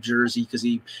against New Jersey because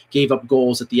he gave up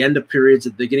goals at the end of periods,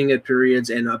 at the beginning of periods,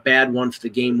 and a bad one for the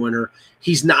game winner.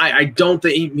 He's not. I don't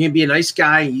think he can be a nice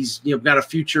guy. He's got a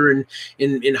future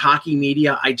in hockey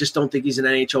media. I just don't think he's an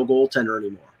NHL goaltender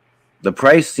anymore. The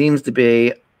price seems to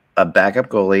be a backup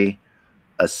goalie,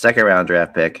 a second-round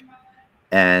draft pick,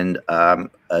 and a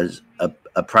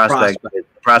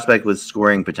prospect with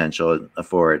scoring potential, a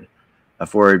forward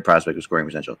prospect with scoring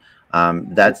potential.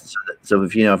 That's so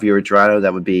if you were Toronto,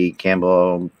 that would be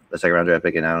Campbell, a second-round draft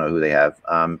pick, and I don't know who they have.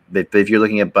 But if you're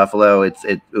looking at Buffalo, it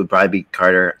would probably be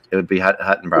Carter. It would be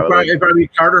Hutton probably. It'd probably be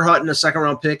Carter, Hutton, a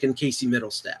second-round pick, and Casey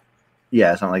Middlestat.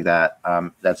 Yeah, something like that.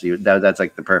 That's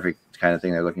like the perfect kind of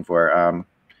thing they're looking for.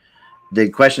 The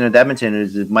question at Edmonton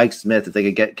is Mike Smith. If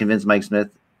they could convince Mike Smith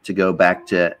to go back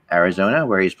to Arizona,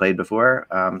 where he's played before,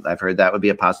 I've heard that would be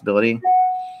a possibility.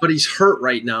 But he's hurt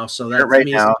right now, so that right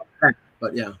now.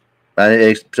 But yeah.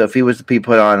 So if he was to be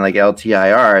put on like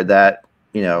LTIR,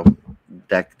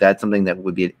 that's something that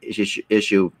would be an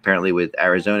issue apparently with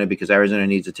Arizona, because Arizona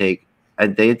needs to take.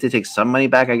 They have to take some money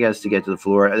back, I guess, to get to the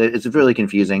floor. It's really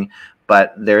confusing,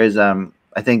 but there is.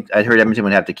 I think I heard Edmonton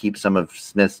would have to keep some of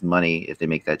Smith's money if they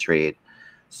make that trade.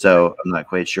 So I'm not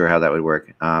quite sure how that would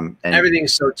work. And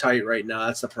everything's so tight right now.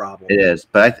 That's the problem. It is.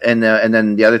 But and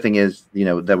then the other thing is,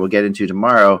 that we'll get into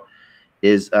tomorrow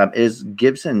is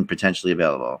Gibson potentially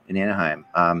available in Anaheim?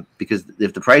 Because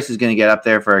if the price is going to get up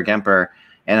there for Gemper,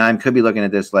 Anaheim could be looking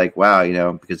at this like,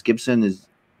 wow, because Gibson is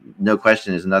no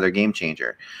question is another game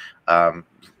changer. And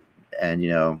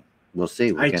we'll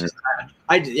see.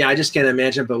 I just can't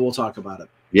imagine, but we'll talk about it.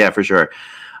 Yeah, for sure.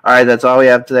 All right, that's all we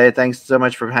have today. Thanks so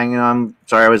much for hanging on.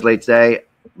 Sorry I was late today.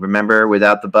 Remember,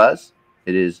 without the buzz,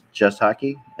 it is just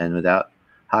hockey, and without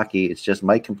hockey, it's just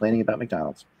Mike complaining about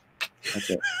McDonald's.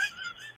 That's it.